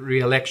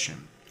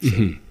re-election.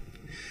 Mm-hmm.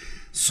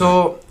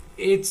 So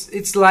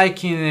it's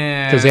like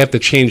in because they have to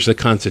change the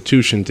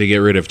constitution to get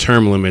rid of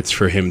term limits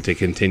for him to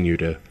continue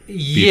to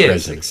be president.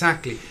 Yes,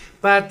 exactly.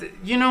 But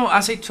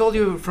as I told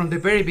you from the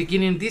very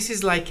beginning, this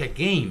is like a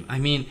game. I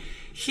mean,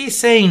 he's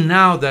saying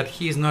now that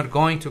he's not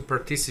going to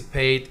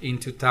participate in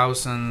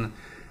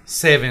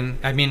 2007.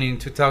 I mean, in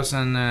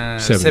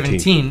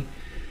 2017.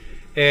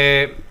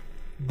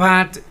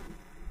 But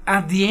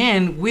at the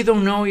end, we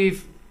don't know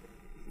if,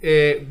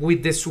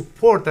 with the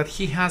support that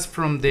he has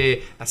from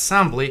the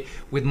assembly,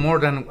 with more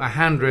than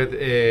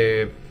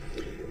 100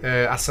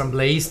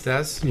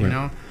 asambleístas,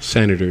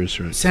 senators,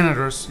 right?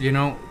 Senators,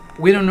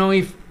 we don't know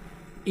if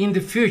in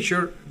the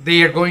future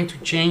they are going to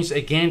change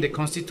again the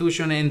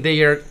constitution and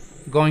they are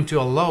going to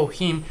allow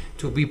him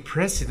to be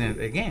president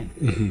again.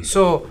 Mm-hmm.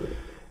 So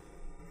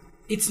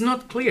it's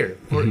not clear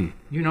for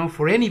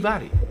for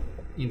anybody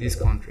in this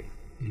country.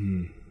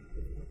 Mm-hmm.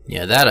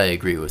 Yeah, that I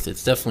agree with.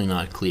 It's definitely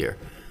not clear.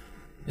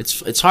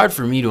 It's hard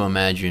for me to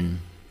imagine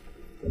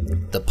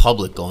the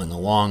public going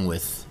along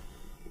with,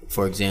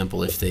 for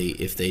example, if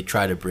they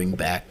try to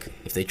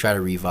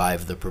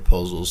revive the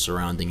proposals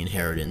surrounding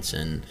inheritance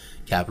and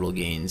capital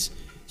gains.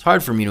 It's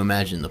hard for me to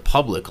imagine the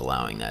public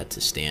allowing that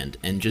to stand.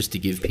 And just to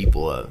give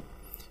people a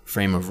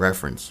frame of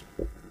reference,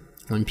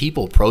 when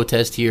people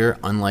protest here,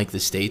 unlike the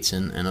States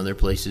and other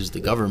places, the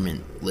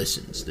government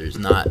listens. There's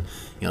not,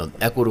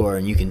 Ecuador,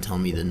 and you can tell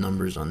me the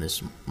numbers on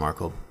this,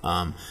 Marco.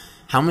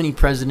 How many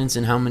presidents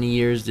in how many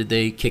years did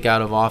they kick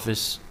out of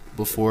office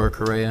before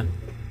Correa?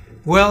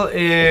 Well,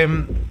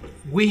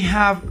 we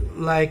have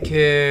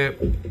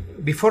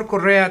before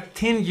Correa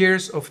 10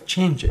 years of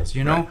changes,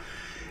 Right.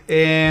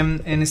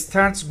 And it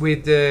starts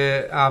with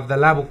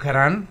Abdallah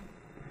Bucaran.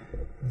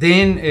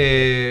 Then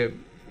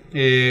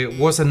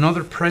was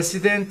another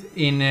president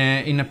in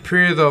a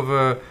period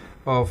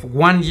of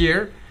 1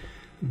 year.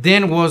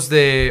 Then was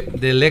the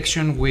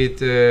election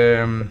with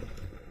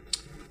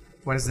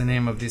what is the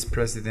name of this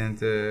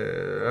president?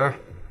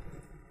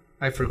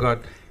 I forgot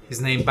his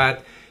name,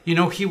 but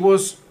he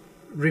was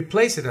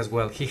replaced as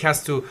well. He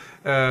has to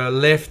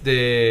left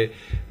the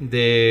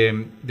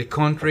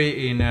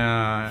country in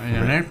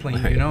an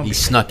airplane. He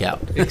snuck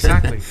out.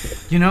 Exactly.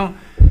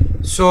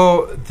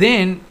 So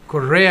then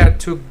Correa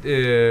took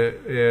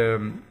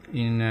in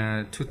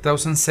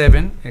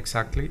 2007,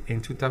 exactly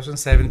in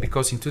 2007,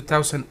 because in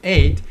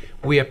 2008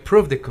 we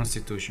approved the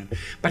constitution.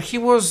 But he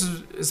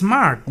was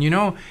smart,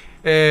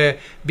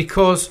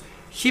 because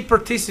he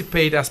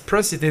participated as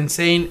president,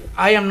 saying,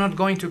 I am not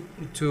going to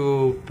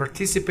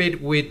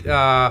participate with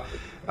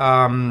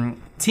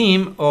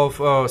team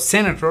of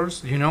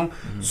senators,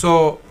 Mm-hmm.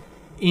 So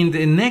in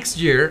the next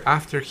year,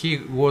 after he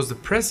was the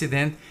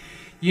president,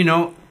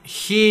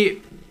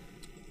 he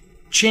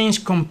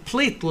changed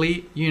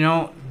completely,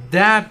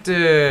 that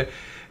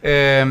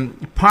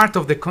part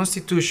of the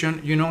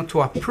constitution,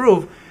 to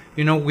approve,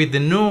 with the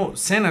new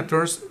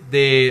senators,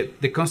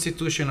 the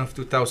constitution of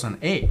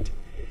 2008.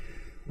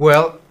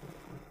 Well,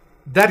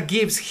 that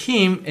gives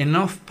him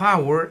enough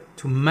power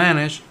to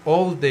manage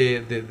all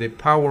the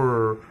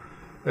power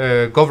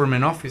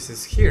government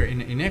offices here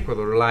in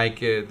Ecuador, like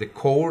the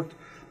court,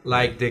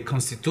 like the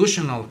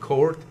constitutional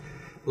court,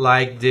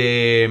 like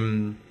the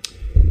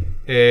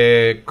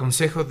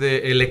Consejo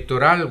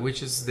Electoral,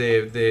 which is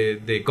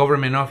the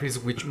government office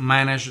which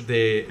manage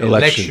the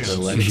elections.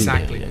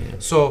 Exactly. Yeah.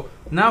 So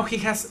now he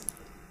has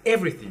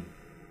everything.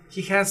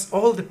 He has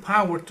all the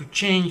power to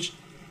change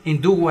and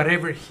do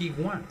whatever he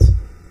wants.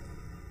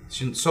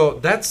 So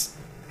that's,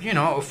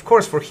 of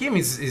course, for him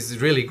is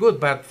really good,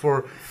 but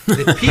for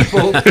the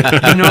people,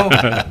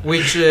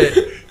 which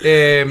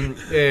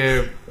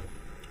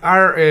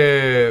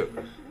are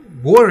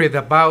worried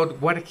about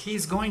what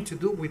he's going to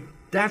do with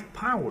that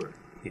power,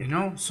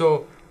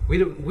 So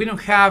we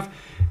don't have,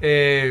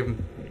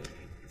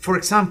 for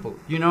example,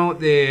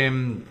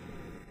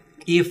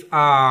 if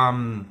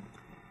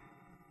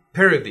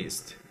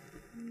periodist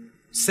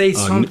say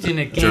something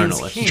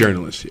against him,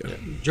 journalist,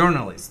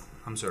 journalist,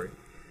 I'm sorry.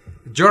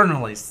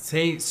 journalists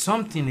say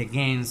something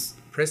against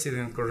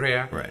President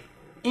Correa, Right.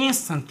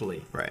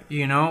 instantly, Right.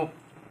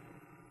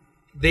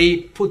 They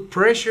put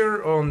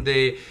pressure on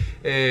the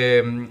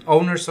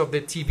owners of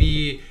the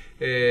TV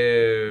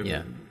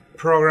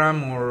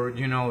program or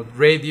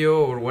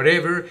radio or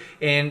whatever,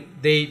 and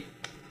they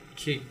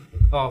kick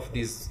off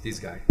this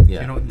guy.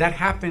 Yeah. That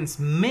happens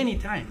many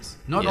times,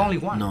 not only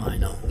one. No, I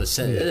know.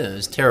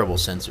 There's terrible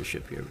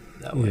censorship here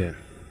that way. Yeah.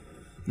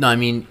 No, I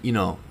mean,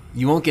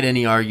 you won't get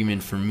any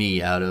argument from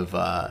me out of,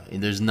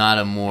 there's not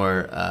a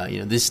more,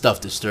 this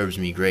stuff disturbs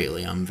me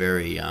greatly. I'm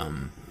very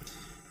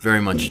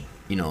much,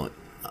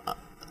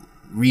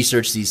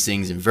 research these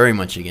things and very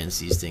much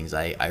against these things.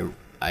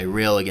 I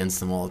rail against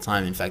them all the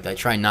time. In fact, I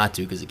try not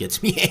to because it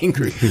gets me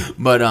angry.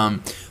 But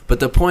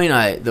the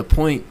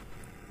point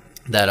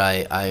that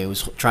I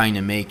was trying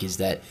to make is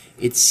that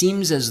it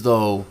seems as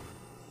though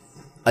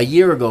a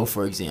year ago,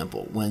 for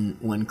example,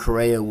 when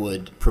Correa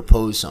would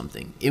propose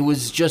something, it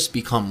was just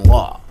become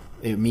law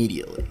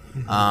immediately.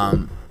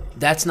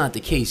 That's not the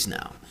case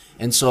now.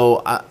 And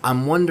so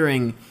I'm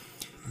wondering,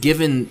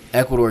 given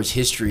Ecuador's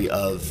history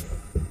of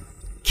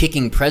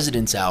kicking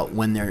presidents out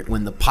when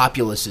the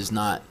populace is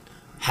not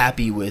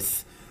happy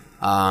with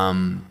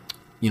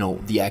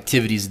the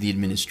activities of the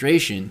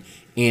administration,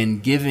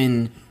 and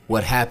given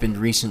what happened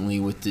recently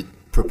with the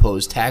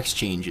proposed tax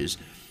changes,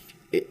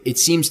 it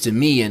seems to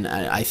me, and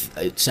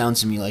it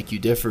sounds to me like you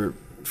differ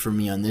from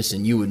me on this,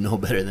 and you would know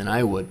better than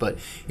I would, but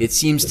it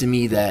seems to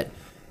me that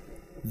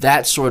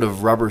sort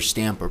of rubber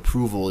stamp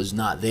approval is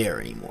not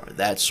there anymore.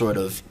 That sort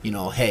of,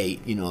 hey,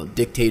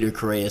 dictator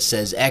Correa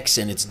says X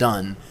and it's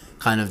done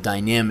kind of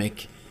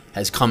dynamic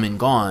has come and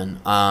gone.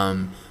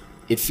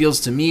 It feels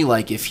to me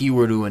like if he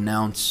were to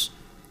announce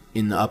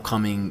in the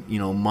upcoming,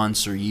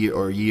 months or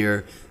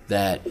year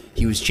that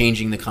he was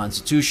changing the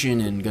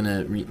constitution and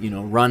gonna,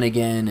 run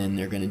again, and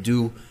they're gonna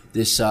do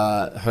this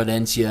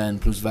herencia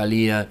and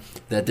plusvalia,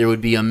 that there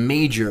would be a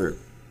major,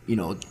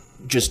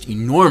 just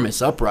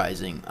enormous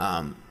uprising.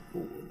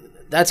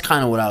 That's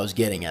kind of what I was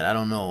getting at. I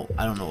don't know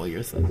what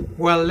you're thinking.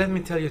 Well, let me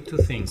tell you two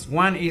things.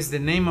 One is the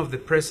name of the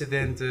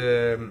president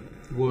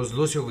was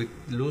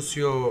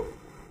Lucio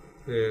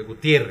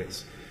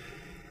Gutierrez,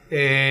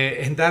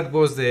 and that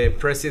was the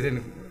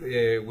president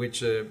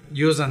which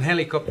used a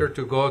helicopter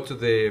to go to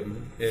the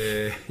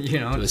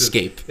to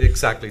escape.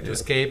 Exactly, to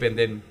escape, and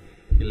then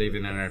he lived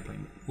in an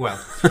airplane. Well,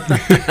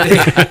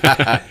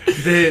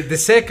 the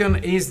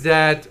second is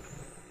that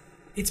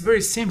it's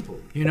very simple.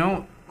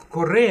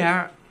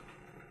 Correa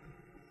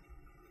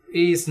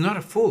is not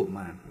a fool,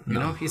 man.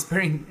 He's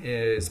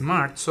very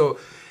smart. So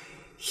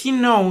he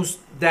knows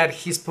that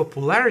his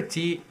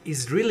popularity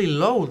is really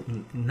low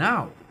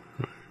now.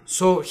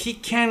 So he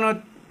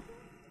cannot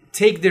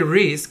take the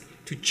risk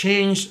to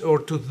change or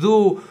to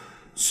do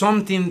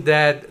something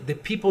that the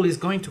people is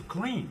going to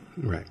claim.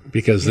 Right.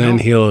 Because then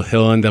he'll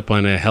end up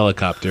on a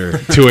helicopter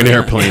to an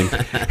airplane.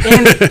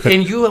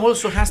 and you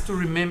also have to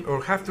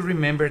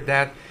remember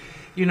that,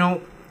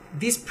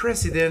 this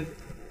president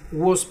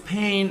was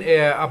paying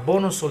a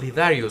bono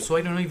solidario. So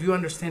I don't know if you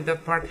understand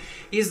that part.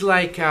 It's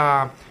like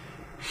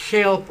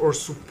help or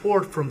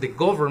support from the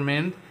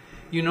government,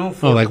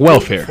 for like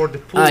welfare. For the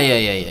poor.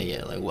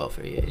 Yeah, like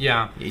welfare.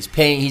 Yeah. He's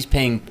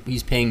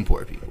paying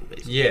poor people,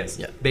 basically. Yes,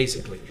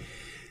 basically.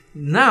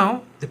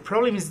 Now the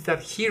problem is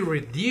that he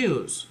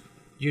reduced,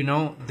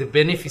 the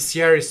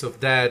beneficiaries of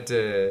that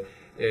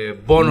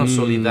bono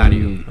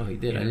solidario. Oh, he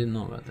did. I didn't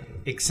know about that.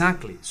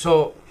 Exactly.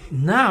 So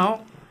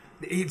now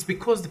it's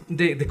because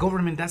the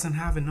government doesn't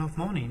have enough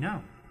money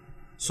now.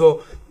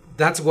 So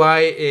that's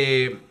why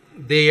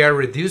they are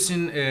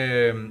reducing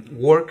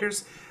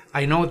workers.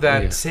 I know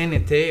that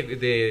CNT,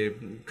 the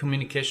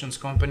communications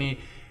company,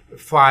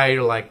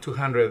 fired like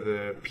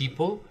 200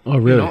 people. Oh,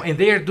 really? And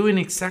they are doing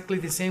exactly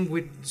the same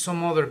with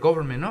some other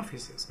government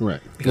offices.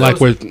 Right.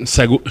 Like with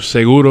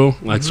Seguro,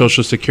 like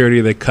Social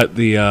Security, they cut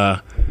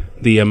the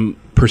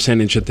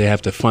percentage that they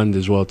have to fund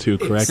as well, too,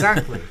 correct?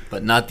 Exactly.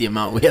 But not the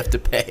amount we have to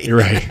pay.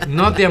 Right.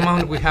 Not the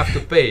amount we have to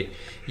pay.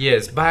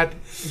 Yes, but,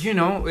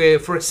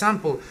 for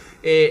example,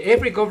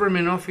 every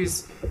government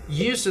office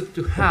used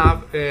to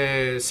have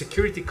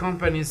security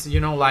companies,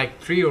 like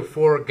 3 or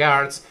 4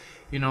 guards,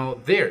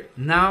 there.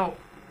 Now,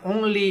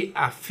 only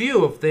a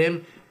few of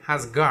them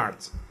has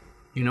guards,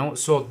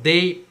 so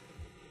they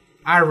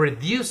are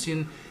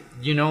reducing,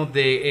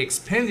 the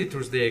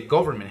expenditures the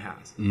government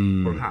has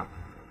or have.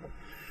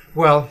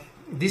 Well,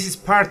 this is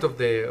part of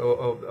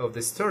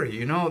the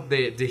story,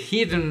 the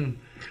hidden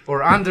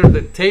or under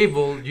the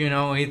table,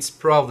 it's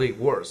probably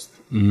worse.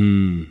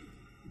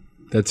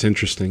 That's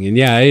interesting. And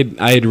yeah,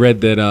 I had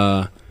read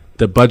that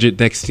the budget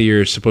next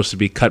year is supposed to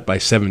be cut by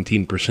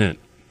 17%.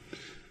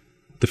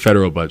 The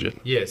federal budget.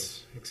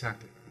 Yes,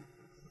 exactly.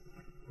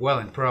 Well,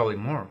 and probably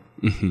more.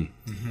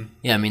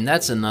 Yeah, I mean,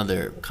 that's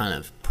another kind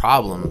of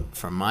problem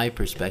from my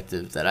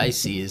perspective that I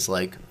see is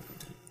like,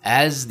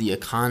 as the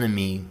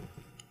economy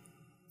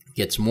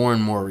gets more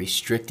and more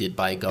restricted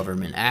by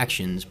government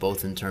actions,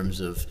 both in terms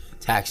of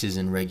taxes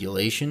and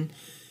regulation,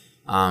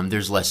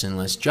 there's less and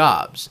less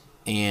jobs.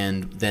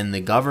 and then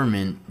the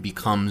government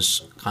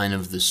becomes kind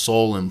of the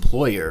sole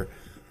employer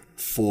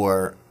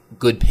for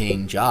good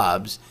paying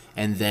jobs,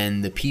 and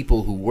then the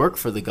people who work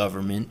for the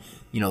government,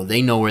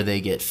 they know where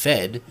they get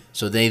fed,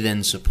 so they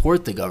then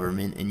support the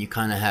government, and you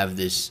kind of have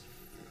this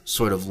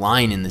sort of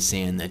line in the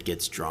sand that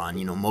gets drawn.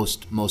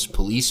 Most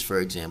police, for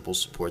example,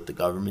 support the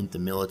government. The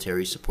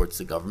military supports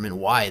the government.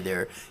 Why?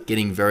 They're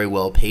getting very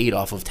well paid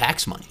off of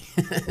tax money.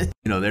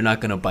 They're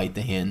not going to bite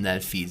the hand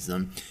that feeds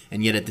them.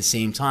 And yet at the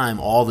same time,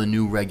 all the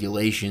new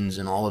regulations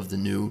and all of the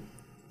new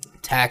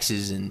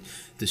taxes and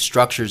the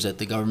structures that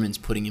the government's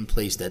putting in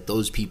place that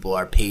those people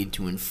are paid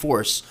to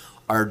enforce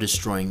are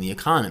destroying the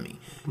economy.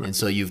 Right. And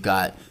so you've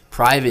got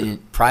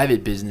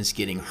private business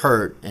getting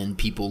hurt and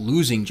people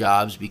losing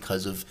jobs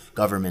because of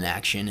government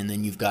action, and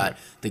then you've got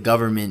the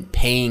government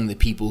paying the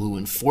people who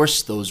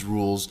enforce those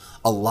rules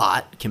a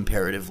lot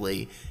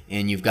comparatively,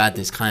 and you've got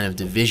this kind of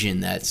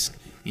division that's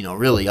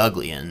really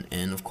ugly, and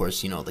of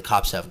course the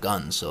cops have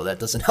guns, so that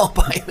doesn't help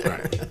either.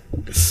 Right.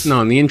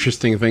 No, and the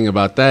interesting thing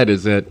about that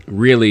is that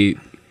really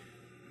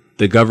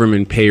the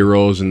government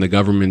payrolls and the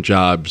government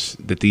jobs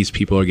that these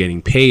people are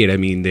getting paid, I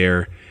mean,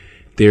 they're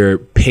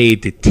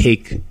paid to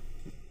take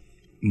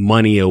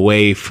money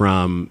away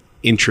from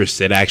interest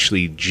that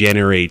actually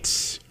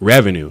generates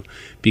revenue,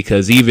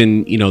 because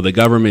even the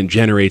government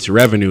generates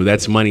revenue,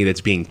 that's money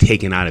that's being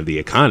taken out of the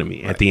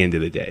economy at the end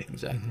of the day.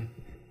 Exactly.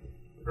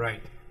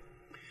 Right.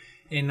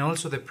 And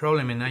also the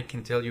problem, and I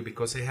can tell you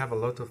because I have a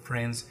lot of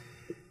friends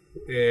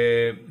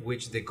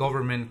which the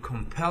government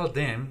compelled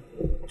them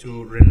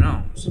to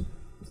renounce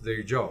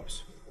their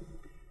jobs,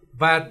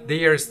 but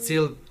they are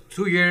still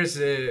 2 years,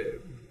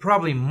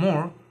 probably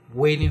more,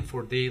 waiting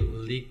for their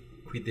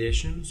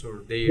liquidations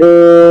or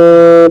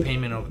their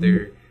payment of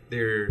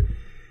their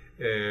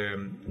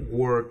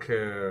work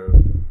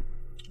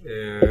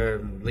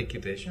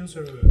liquidations,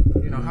 or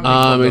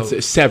how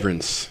it's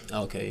severance.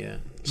 Okay, yeah.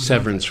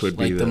 Severance would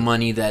be like the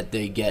money that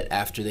they get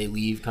after they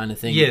leave, kind of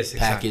thing. Yes,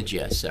 package. exactly.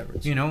 Yes,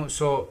 severance.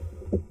 So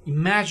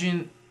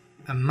imagine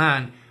a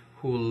man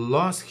who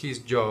lost his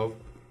job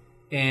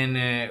and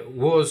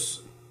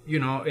was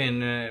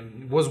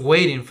was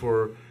waiting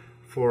for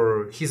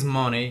his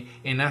money,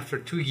 and after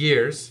 2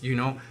 years,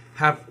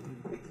 have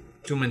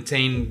to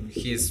maintain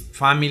his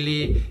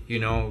family,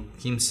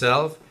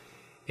 himself,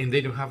 and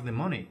they don't have the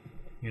money,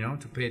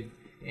 to pay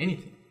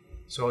anything.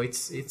 So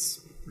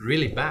it's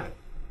really bad.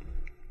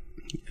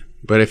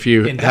 But if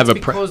you and have that's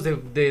because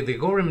the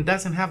government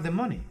doesn't have the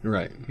money,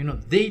 right?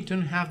 They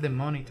don't have the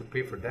money to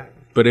pay for that.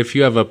 But if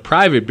you have a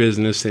private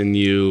business and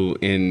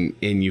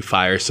you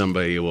fire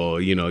somebody, well,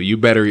 you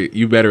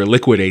better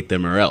liquidate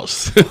them or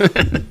else.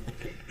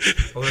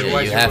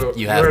 Otherwise,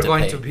 you're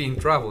going to be in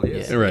trouble.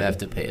 Yes, yeah, right. You have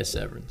to pay a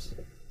severance.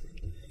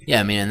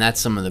 Yeah, I mean, and that's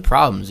some of the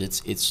problems.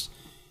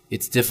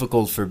 It's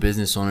difficult for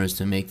business owners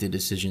to make the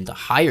decision to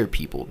hire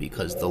people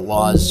because the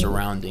laws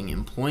surrounding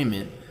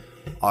employment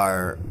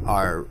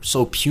are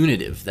so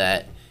punitive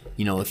that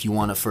if you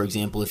want to, for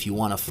example, if you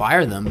want to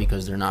fire them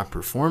because they're not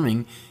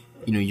performing,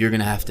 you're going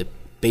to have to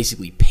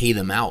basically pay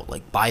them out,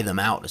 like buy them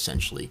out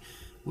essentially,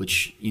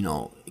 which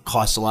it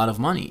costs a lot of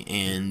money,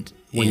 and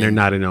when they're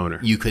not an owner,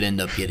 you could end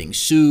up getting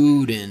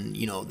sued, and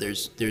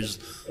there's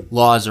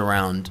laws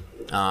around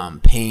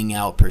paying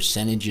out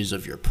percentages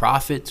of your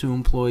profit to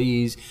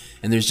employees,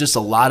 and there's just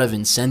a lot of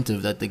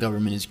incentive that the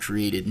government has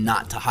created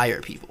not to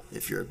hire people.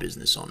 If you're a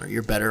business owner,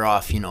 you're better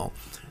off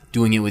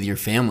doing it with your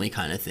family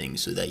kind of thing,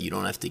 so that you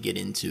don't have to get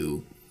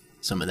into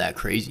some of that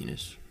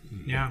craziness.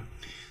 Yeah.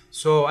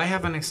 So I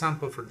have an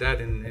example for that,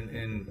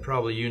 and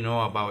probably you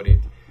know about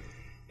it.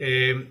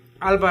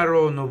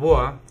 Alvaro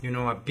Novoa,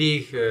 a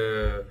big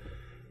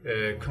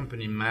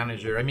company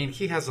manager. I mean,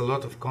 he has a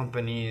lot of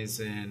companies,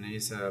 and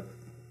he's a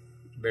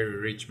very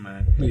rich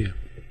man. Yeah.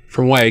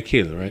 From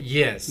Guayaquil, right?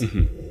 Yes.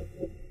 Mm-hmm.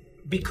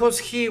 Because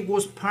he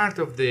was part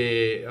of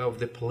the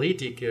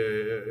politic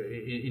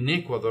in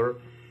Ecuador,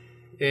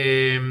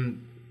 and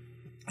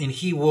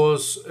he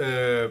was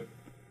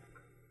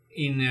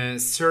in a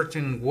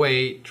certain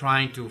way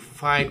trying to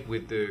fight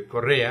with the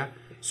Correa.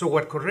 So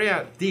what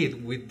Correa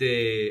did with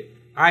the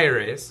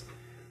IRS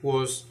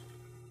was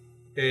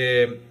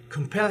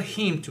compel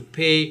him to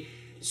pay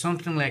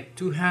something like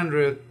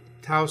 $200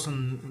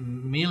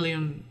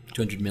 million,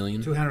 to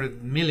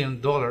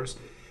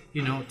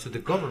the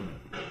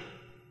government.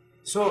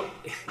 So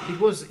it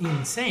was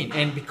insane,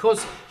 and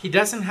because he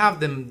doesn't have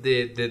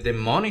the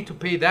money to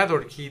pay that,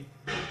 or he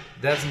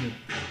doesn't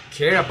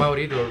care about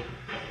it, or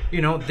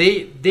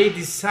they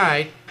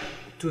decide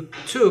to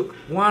took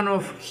one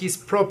of his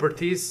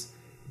properties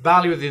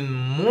valued in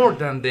more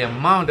than the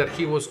amount that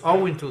he was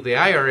owing to the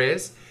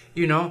IRS,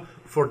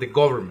 for the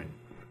government.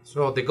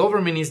 So the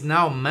government is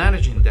now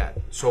managing that.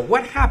 So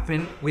what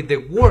happened with the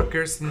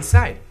workers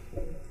inside?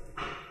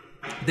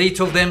 They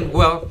told them,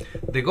 well,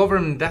 the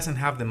government doesn't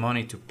have the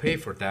money to pay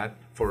for that,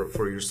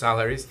 for your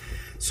salaries.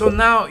 So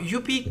now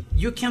you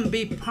can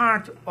be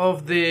part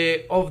of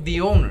the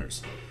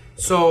owners.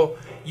 So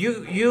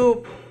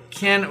you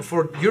can,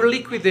 for your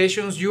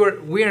liquidations,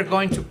 we are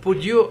going to put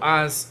you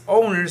as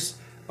owners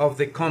of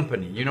the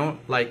company,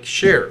 like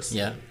shares.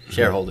 Yeah,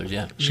 shareholders,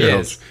 yeah.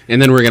 Shareholders.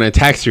 And then we're going to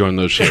tax you on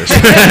those shares.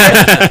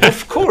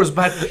 Of course,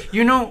 but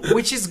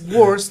which is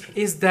worse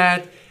is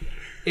that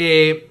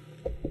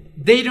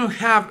they don't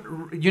have,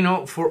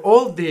 for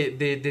all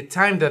the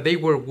time that they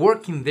were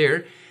working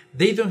there,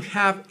 they don't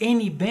have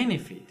any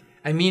benefit.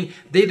 I mean,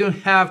 they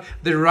don't have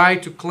the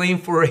right to claim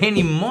for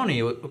any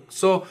money.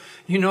 So,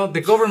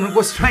 the government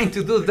was trying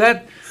to do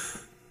that.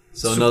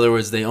 So in other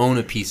words, they own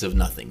a piece of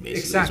nothing, basically,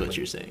 Exactly. is what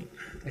you're saying.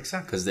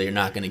 Exactly. Because they're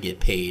not going to get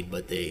paid,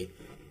 but they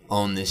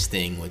own this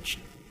thing, which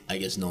I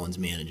guess no one's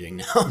managing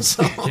now.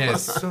 So.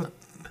 Yes. So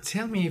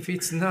tell me if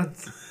it's not.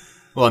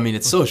 Well, I mean,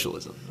 it's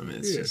socialism. I mean,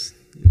 it's just...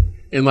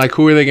 And like,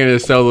 who are they going to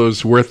sell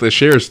those worthless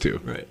shares to?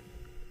 Right.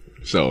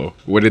 So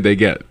what did they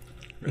get?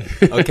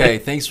 Okay,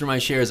 thanks for my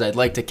shares. I'd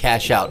like to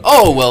cash out.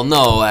 Oh, well,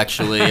 no,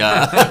 actually.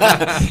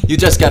 You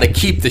just got to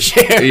keep the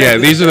shares. Yeah,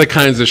 these are the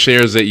kinds of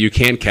shares that you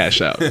can't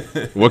cash out.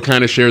 What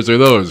kind of shares are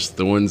those?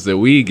 The ones that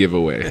we give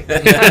away.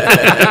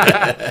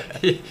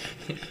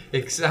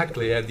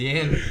 Exactly. At the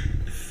end,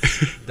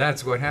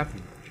 that's what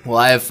happened. Well,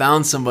 I have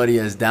found somebody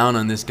as down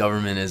on this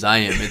government as I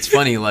am. It's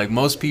funny, like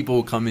most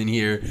people come in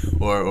here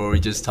or we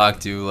just talk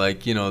to,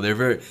 like,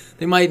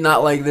 they might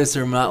not like this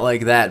or not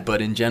like that,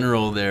 but in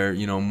general they're,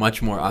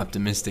 much more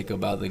optimistic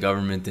about the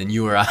government than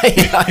you or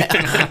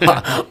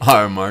I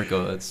are,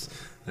 Marco.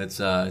 That's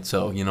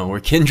so, we're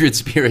kindred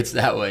spirits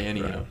that way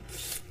anyhow.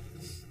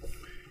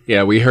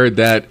 Yeah, we heard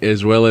that,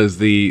 as well as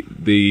the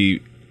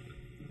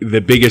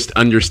biggest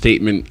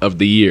understatement of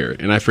the year.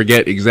 And I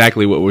forget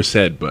exactly what was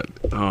said, but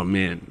oh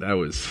man, that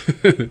was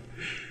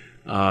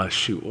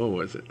shoot, what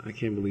was it? I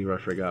can't believe I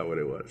forgot what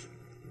it was.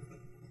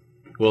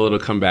 Well, it'll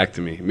come back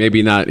to me.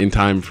 Maybe not in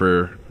time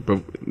for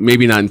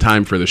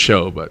the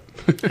show, but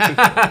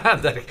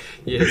Yes, that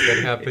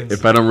happens.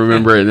 if I don't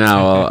remember it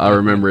now, I'll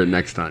remember it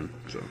next time.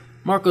 So.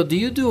 Marco, do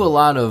you do a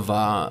lot of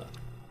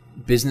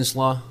business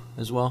law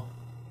as well?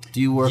 Do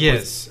you work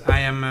Yes,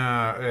 I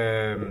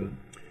am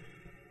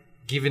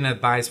giving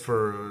advice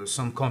for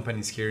some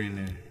companies here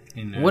in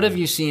What have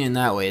you seen in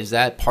that way? Is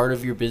that part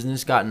of your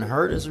business gotten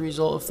hurt as a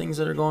result of things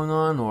that are going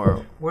on,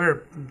 or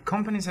where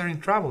companies are in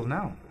trouble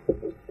now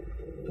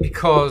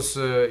because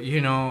all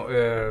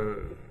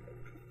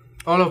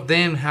of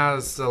them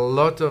has a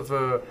lot of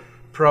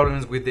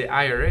problems with the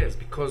IRS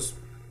because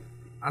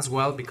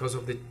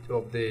of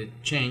the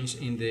change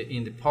in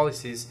the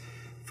policies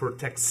for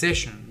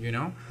taxation,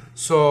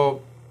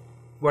 so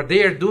what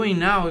they are doing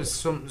now is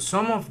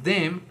some of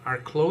them are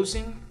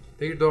closing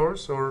their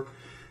doors, or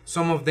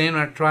some of them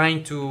are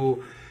trying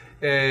to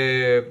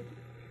I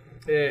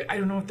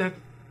don't know if that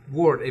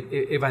word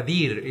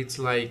evadir. It's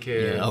like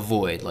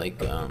avoid,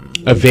 like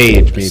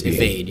Evade, maybe.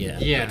 evade, yeah,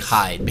 Yes. like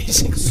hide,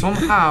 basically.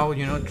 somehow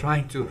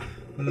trying to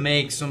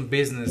make some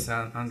business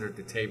under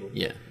the table.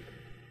 Yeah,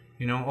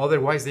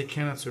 Otherwise they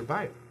cannot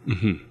survive.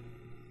 Mm-hmm.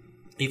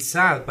 It's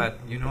sad, but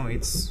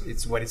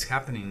it's what is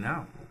happening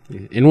now.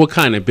 And what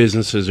kind of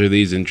businesses are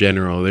these in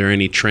general? Are there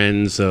any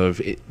trends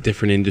of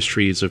different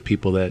industries of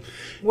people that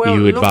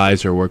you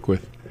advise or work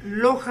with?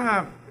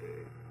 Loja,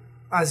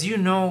 as you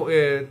know,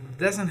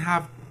 doesn't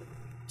have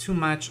too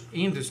much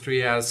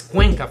industry as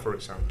Cuenca, for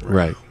example,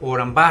 Right. or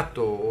Ambato,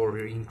 or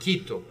in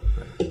Quito.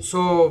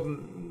 So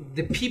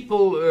the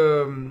people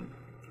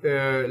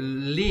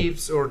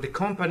lives, or the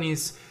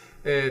companies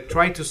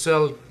try to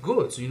sell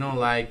goods,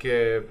 like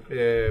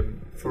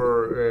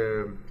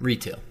for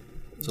retail.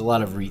 It's a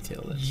lot of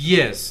retail.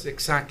 yes,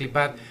 exactly.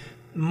 But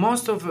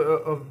most of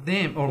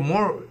them, or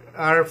more,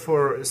 are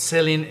for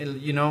selling,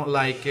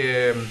 like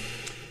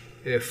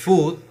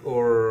food,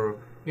 or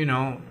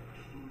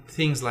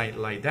things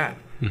like that.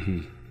 Mm-hmm.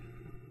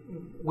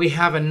 We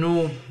have a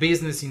new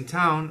business in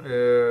town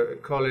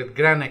called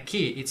Gran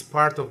Aquí. It's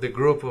part of the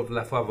group of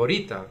La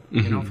Favorita,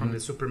 from the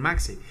Super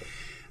Maxi.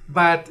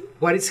 But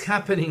what is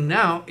happening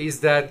now is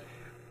that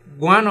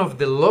one of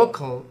the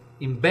local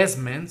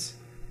investments,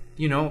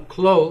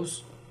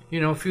 closed,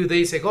 a few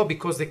days ago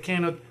because they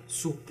cannot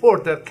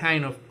support that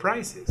kind of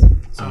prices.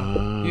 So,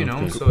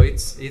 okay. so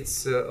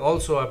it's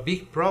also a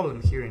big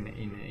problem here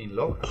in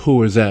Loja. Who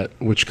was that?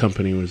 Which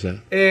company was that?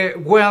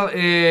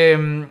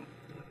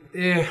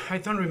 I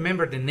don't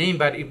remember the name,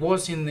 but it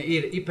was in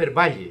Iper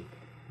Valle.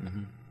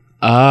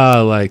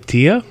 Ah, like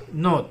Tia?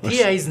 No,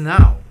 Tia is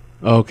now.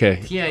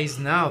 Okay. Tia is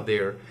now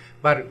there,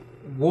 but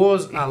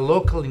was a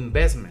local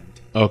investment.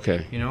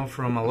 Okay.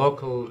 From a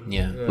local...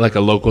 Like a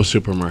local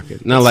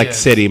supermarket. Not like yes.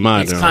 City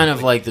Mart. It's kind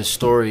of like the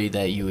story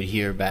that you would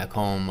hear back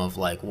home of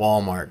like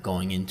Walmart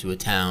going into a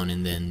town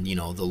and then,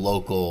 the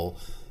local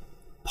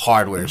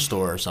hardware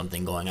store or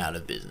something going out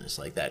of business,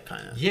 like that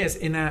kind of. Yes,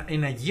 in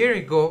a year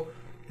ago,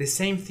 the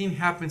same thing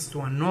happens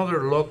to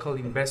another local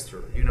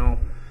investor, in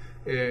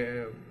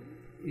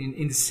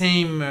the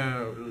same,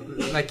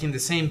 like in the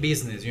same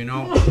business,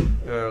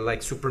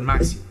 like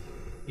Supermaxi.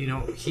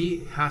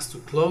 He has to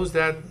close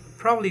that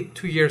probably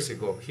 2 years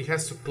ago. He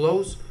has to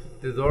close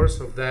the doors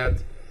of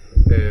that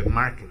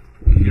market,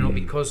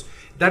 because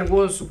that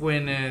was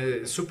when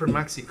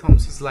Supermaxi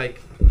comes. It's like,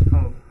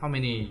 how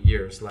many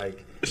years?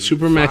 Like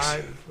Supermax.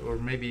 5 or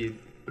maybe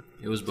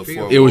It was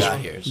before It we was got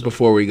here. So.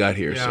 before we got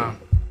here. Yeah. So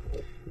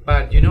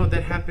But you know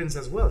that happens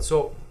as well.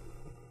 So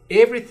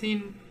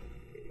everything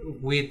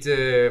with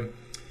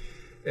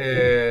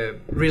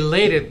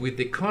related with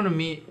the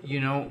economy, you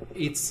know,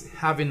 it's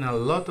having a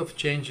lot of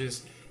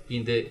changes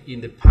in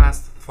the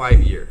past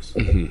 5 years,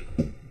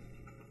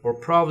 or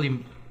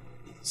probably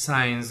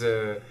since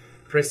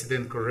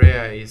President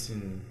Correa is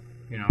in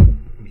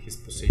his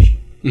position.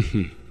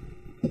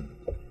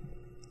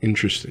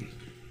 interesting.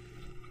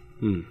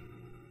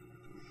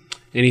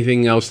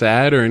 Anything else to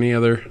add, or any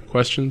other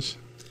questions?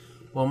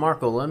 Well,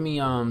 Marco, let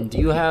me. Do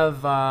you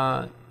have?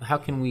 How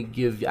can we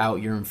give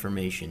out your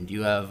information? Do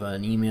you have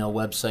an email,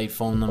 website,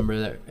 phone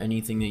number,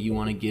 anything that you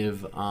want to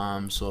give?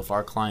 So if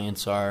our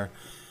clients are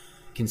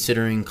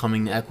considering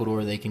coming to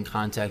Ecuador, they can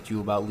contact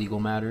you about legal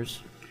matters.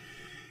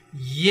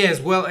 Yes.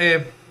 Well,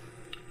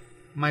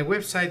 my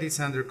website is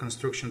under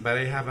construction, but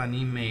I have an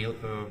email.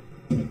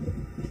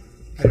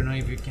 I don't know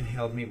if you can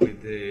help me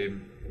with the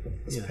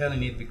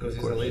spelling it, because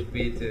it's a little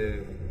bit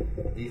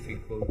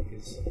difficult.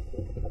 It's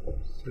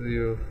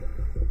Studio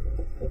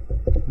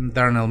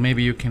Darnell.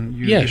 Maybe you can.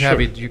 You have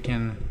sure. it. You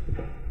can.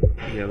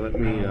 Yeah, let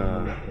me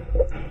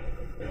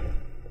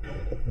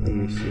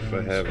see if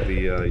I have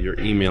your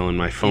email in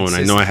my phone.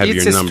 I know I have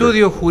your number. It's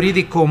Estudio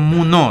Jurídico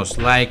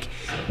Muñoz, like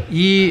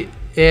ESTUDI.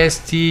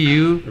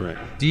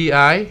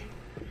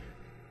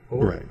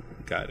 Right,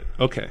 got it.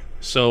 Okay,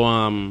 so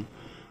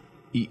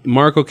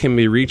Marco can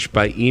be reached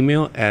by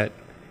email at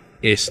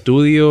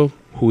Estudio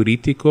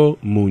Jurídico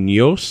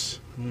Muñoz.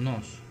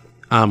 Muñoz.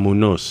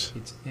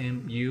 It's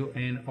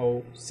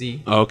MUNOZ.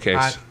 Okay.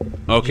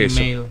 Okay.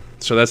 Email.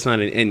 So that's not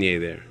an N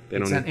there.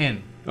 It's an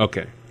N.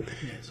 Okay.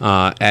 Yes.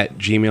 At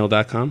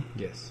gmail.com?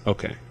 Yes.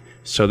 Okay.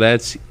 So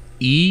that's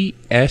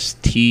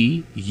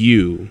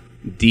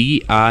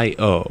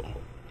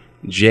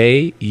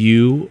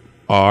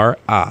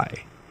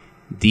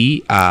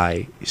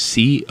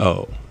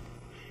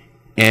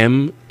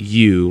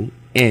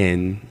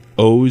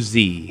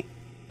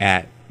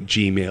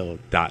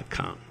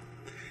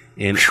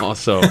And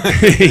also,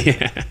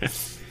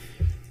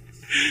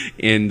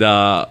 and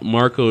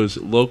Marco's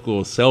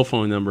local cell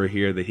phone number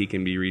here that he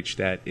can be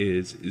reached at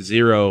is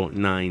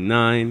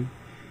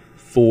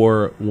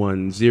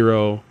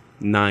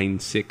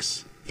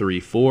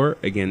 099-410-9634.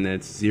 Again,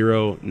 that's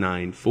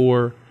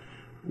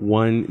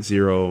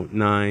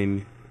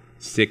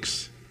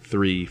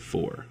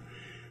 094-109-634.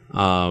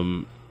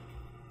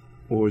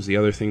 What was the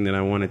other thing that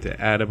I wanted to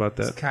add about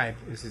that? Skype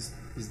is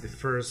the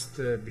first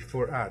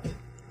before at.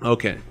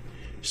 Okay.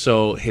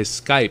 So his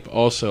Skype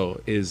also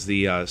is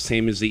the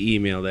same as the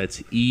email.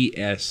 That's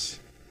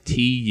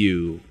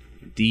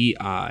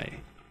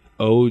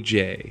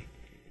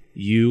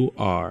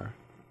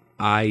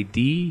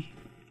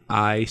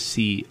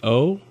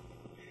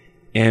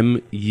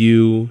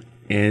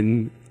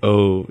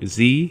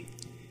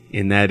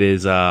and that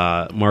is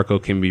Marco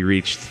can be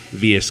reached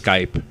via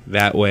Skype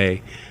that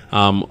way.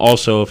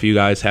 Also, if you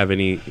guys have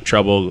any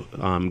trouble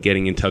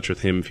getting in touch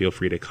with him, feel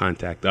free to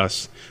contact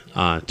us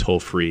toll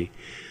free.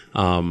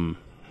 There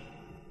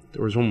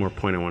was one more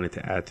point I wanted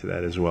to add to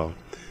that as well.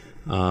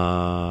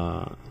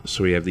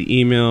 So we have the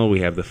email,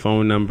 we have the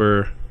phone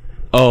number.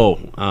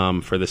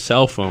 For the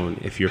cell phone,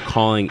 if you're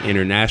calling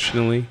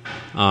internationally,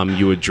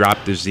 you would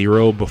drop the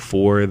 0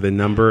 before the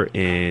number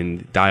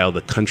and dial the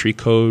country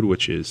code,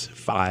 which is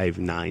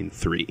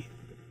 593.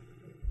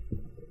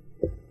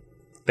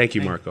 Thank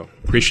you, Marco.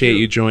 Appreciate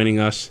you joining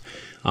us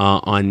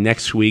on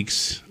next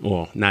week's,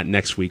 well, not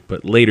next week,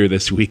 but later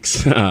this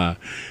week's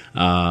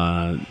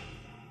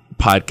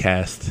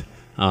podcast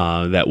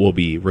that we'll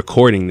be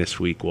recording this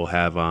week. We'll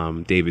have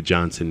David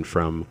Johnson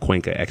from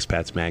Cuenca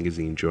Expats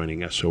Magazine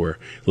joining us, so we're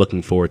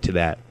looking forward to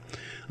that.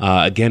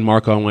 Again,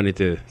 Marco, I wanted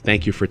to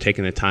thank you for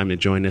taking the time to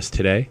join us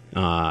today.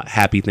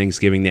 Happy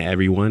Thanksgiving to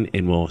everyone,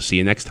 and we'll see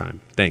you next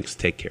time. Thanks.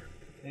 Take care.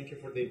 Thank you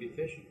for the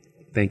invitation.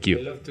 Thank you.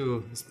 I love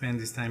to spend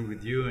this time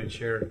with you and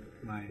share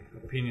my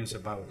opinions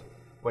about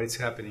what is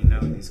happening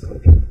now in this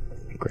country.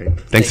 Great.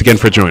 Thanks again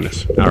for joining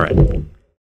us. All right.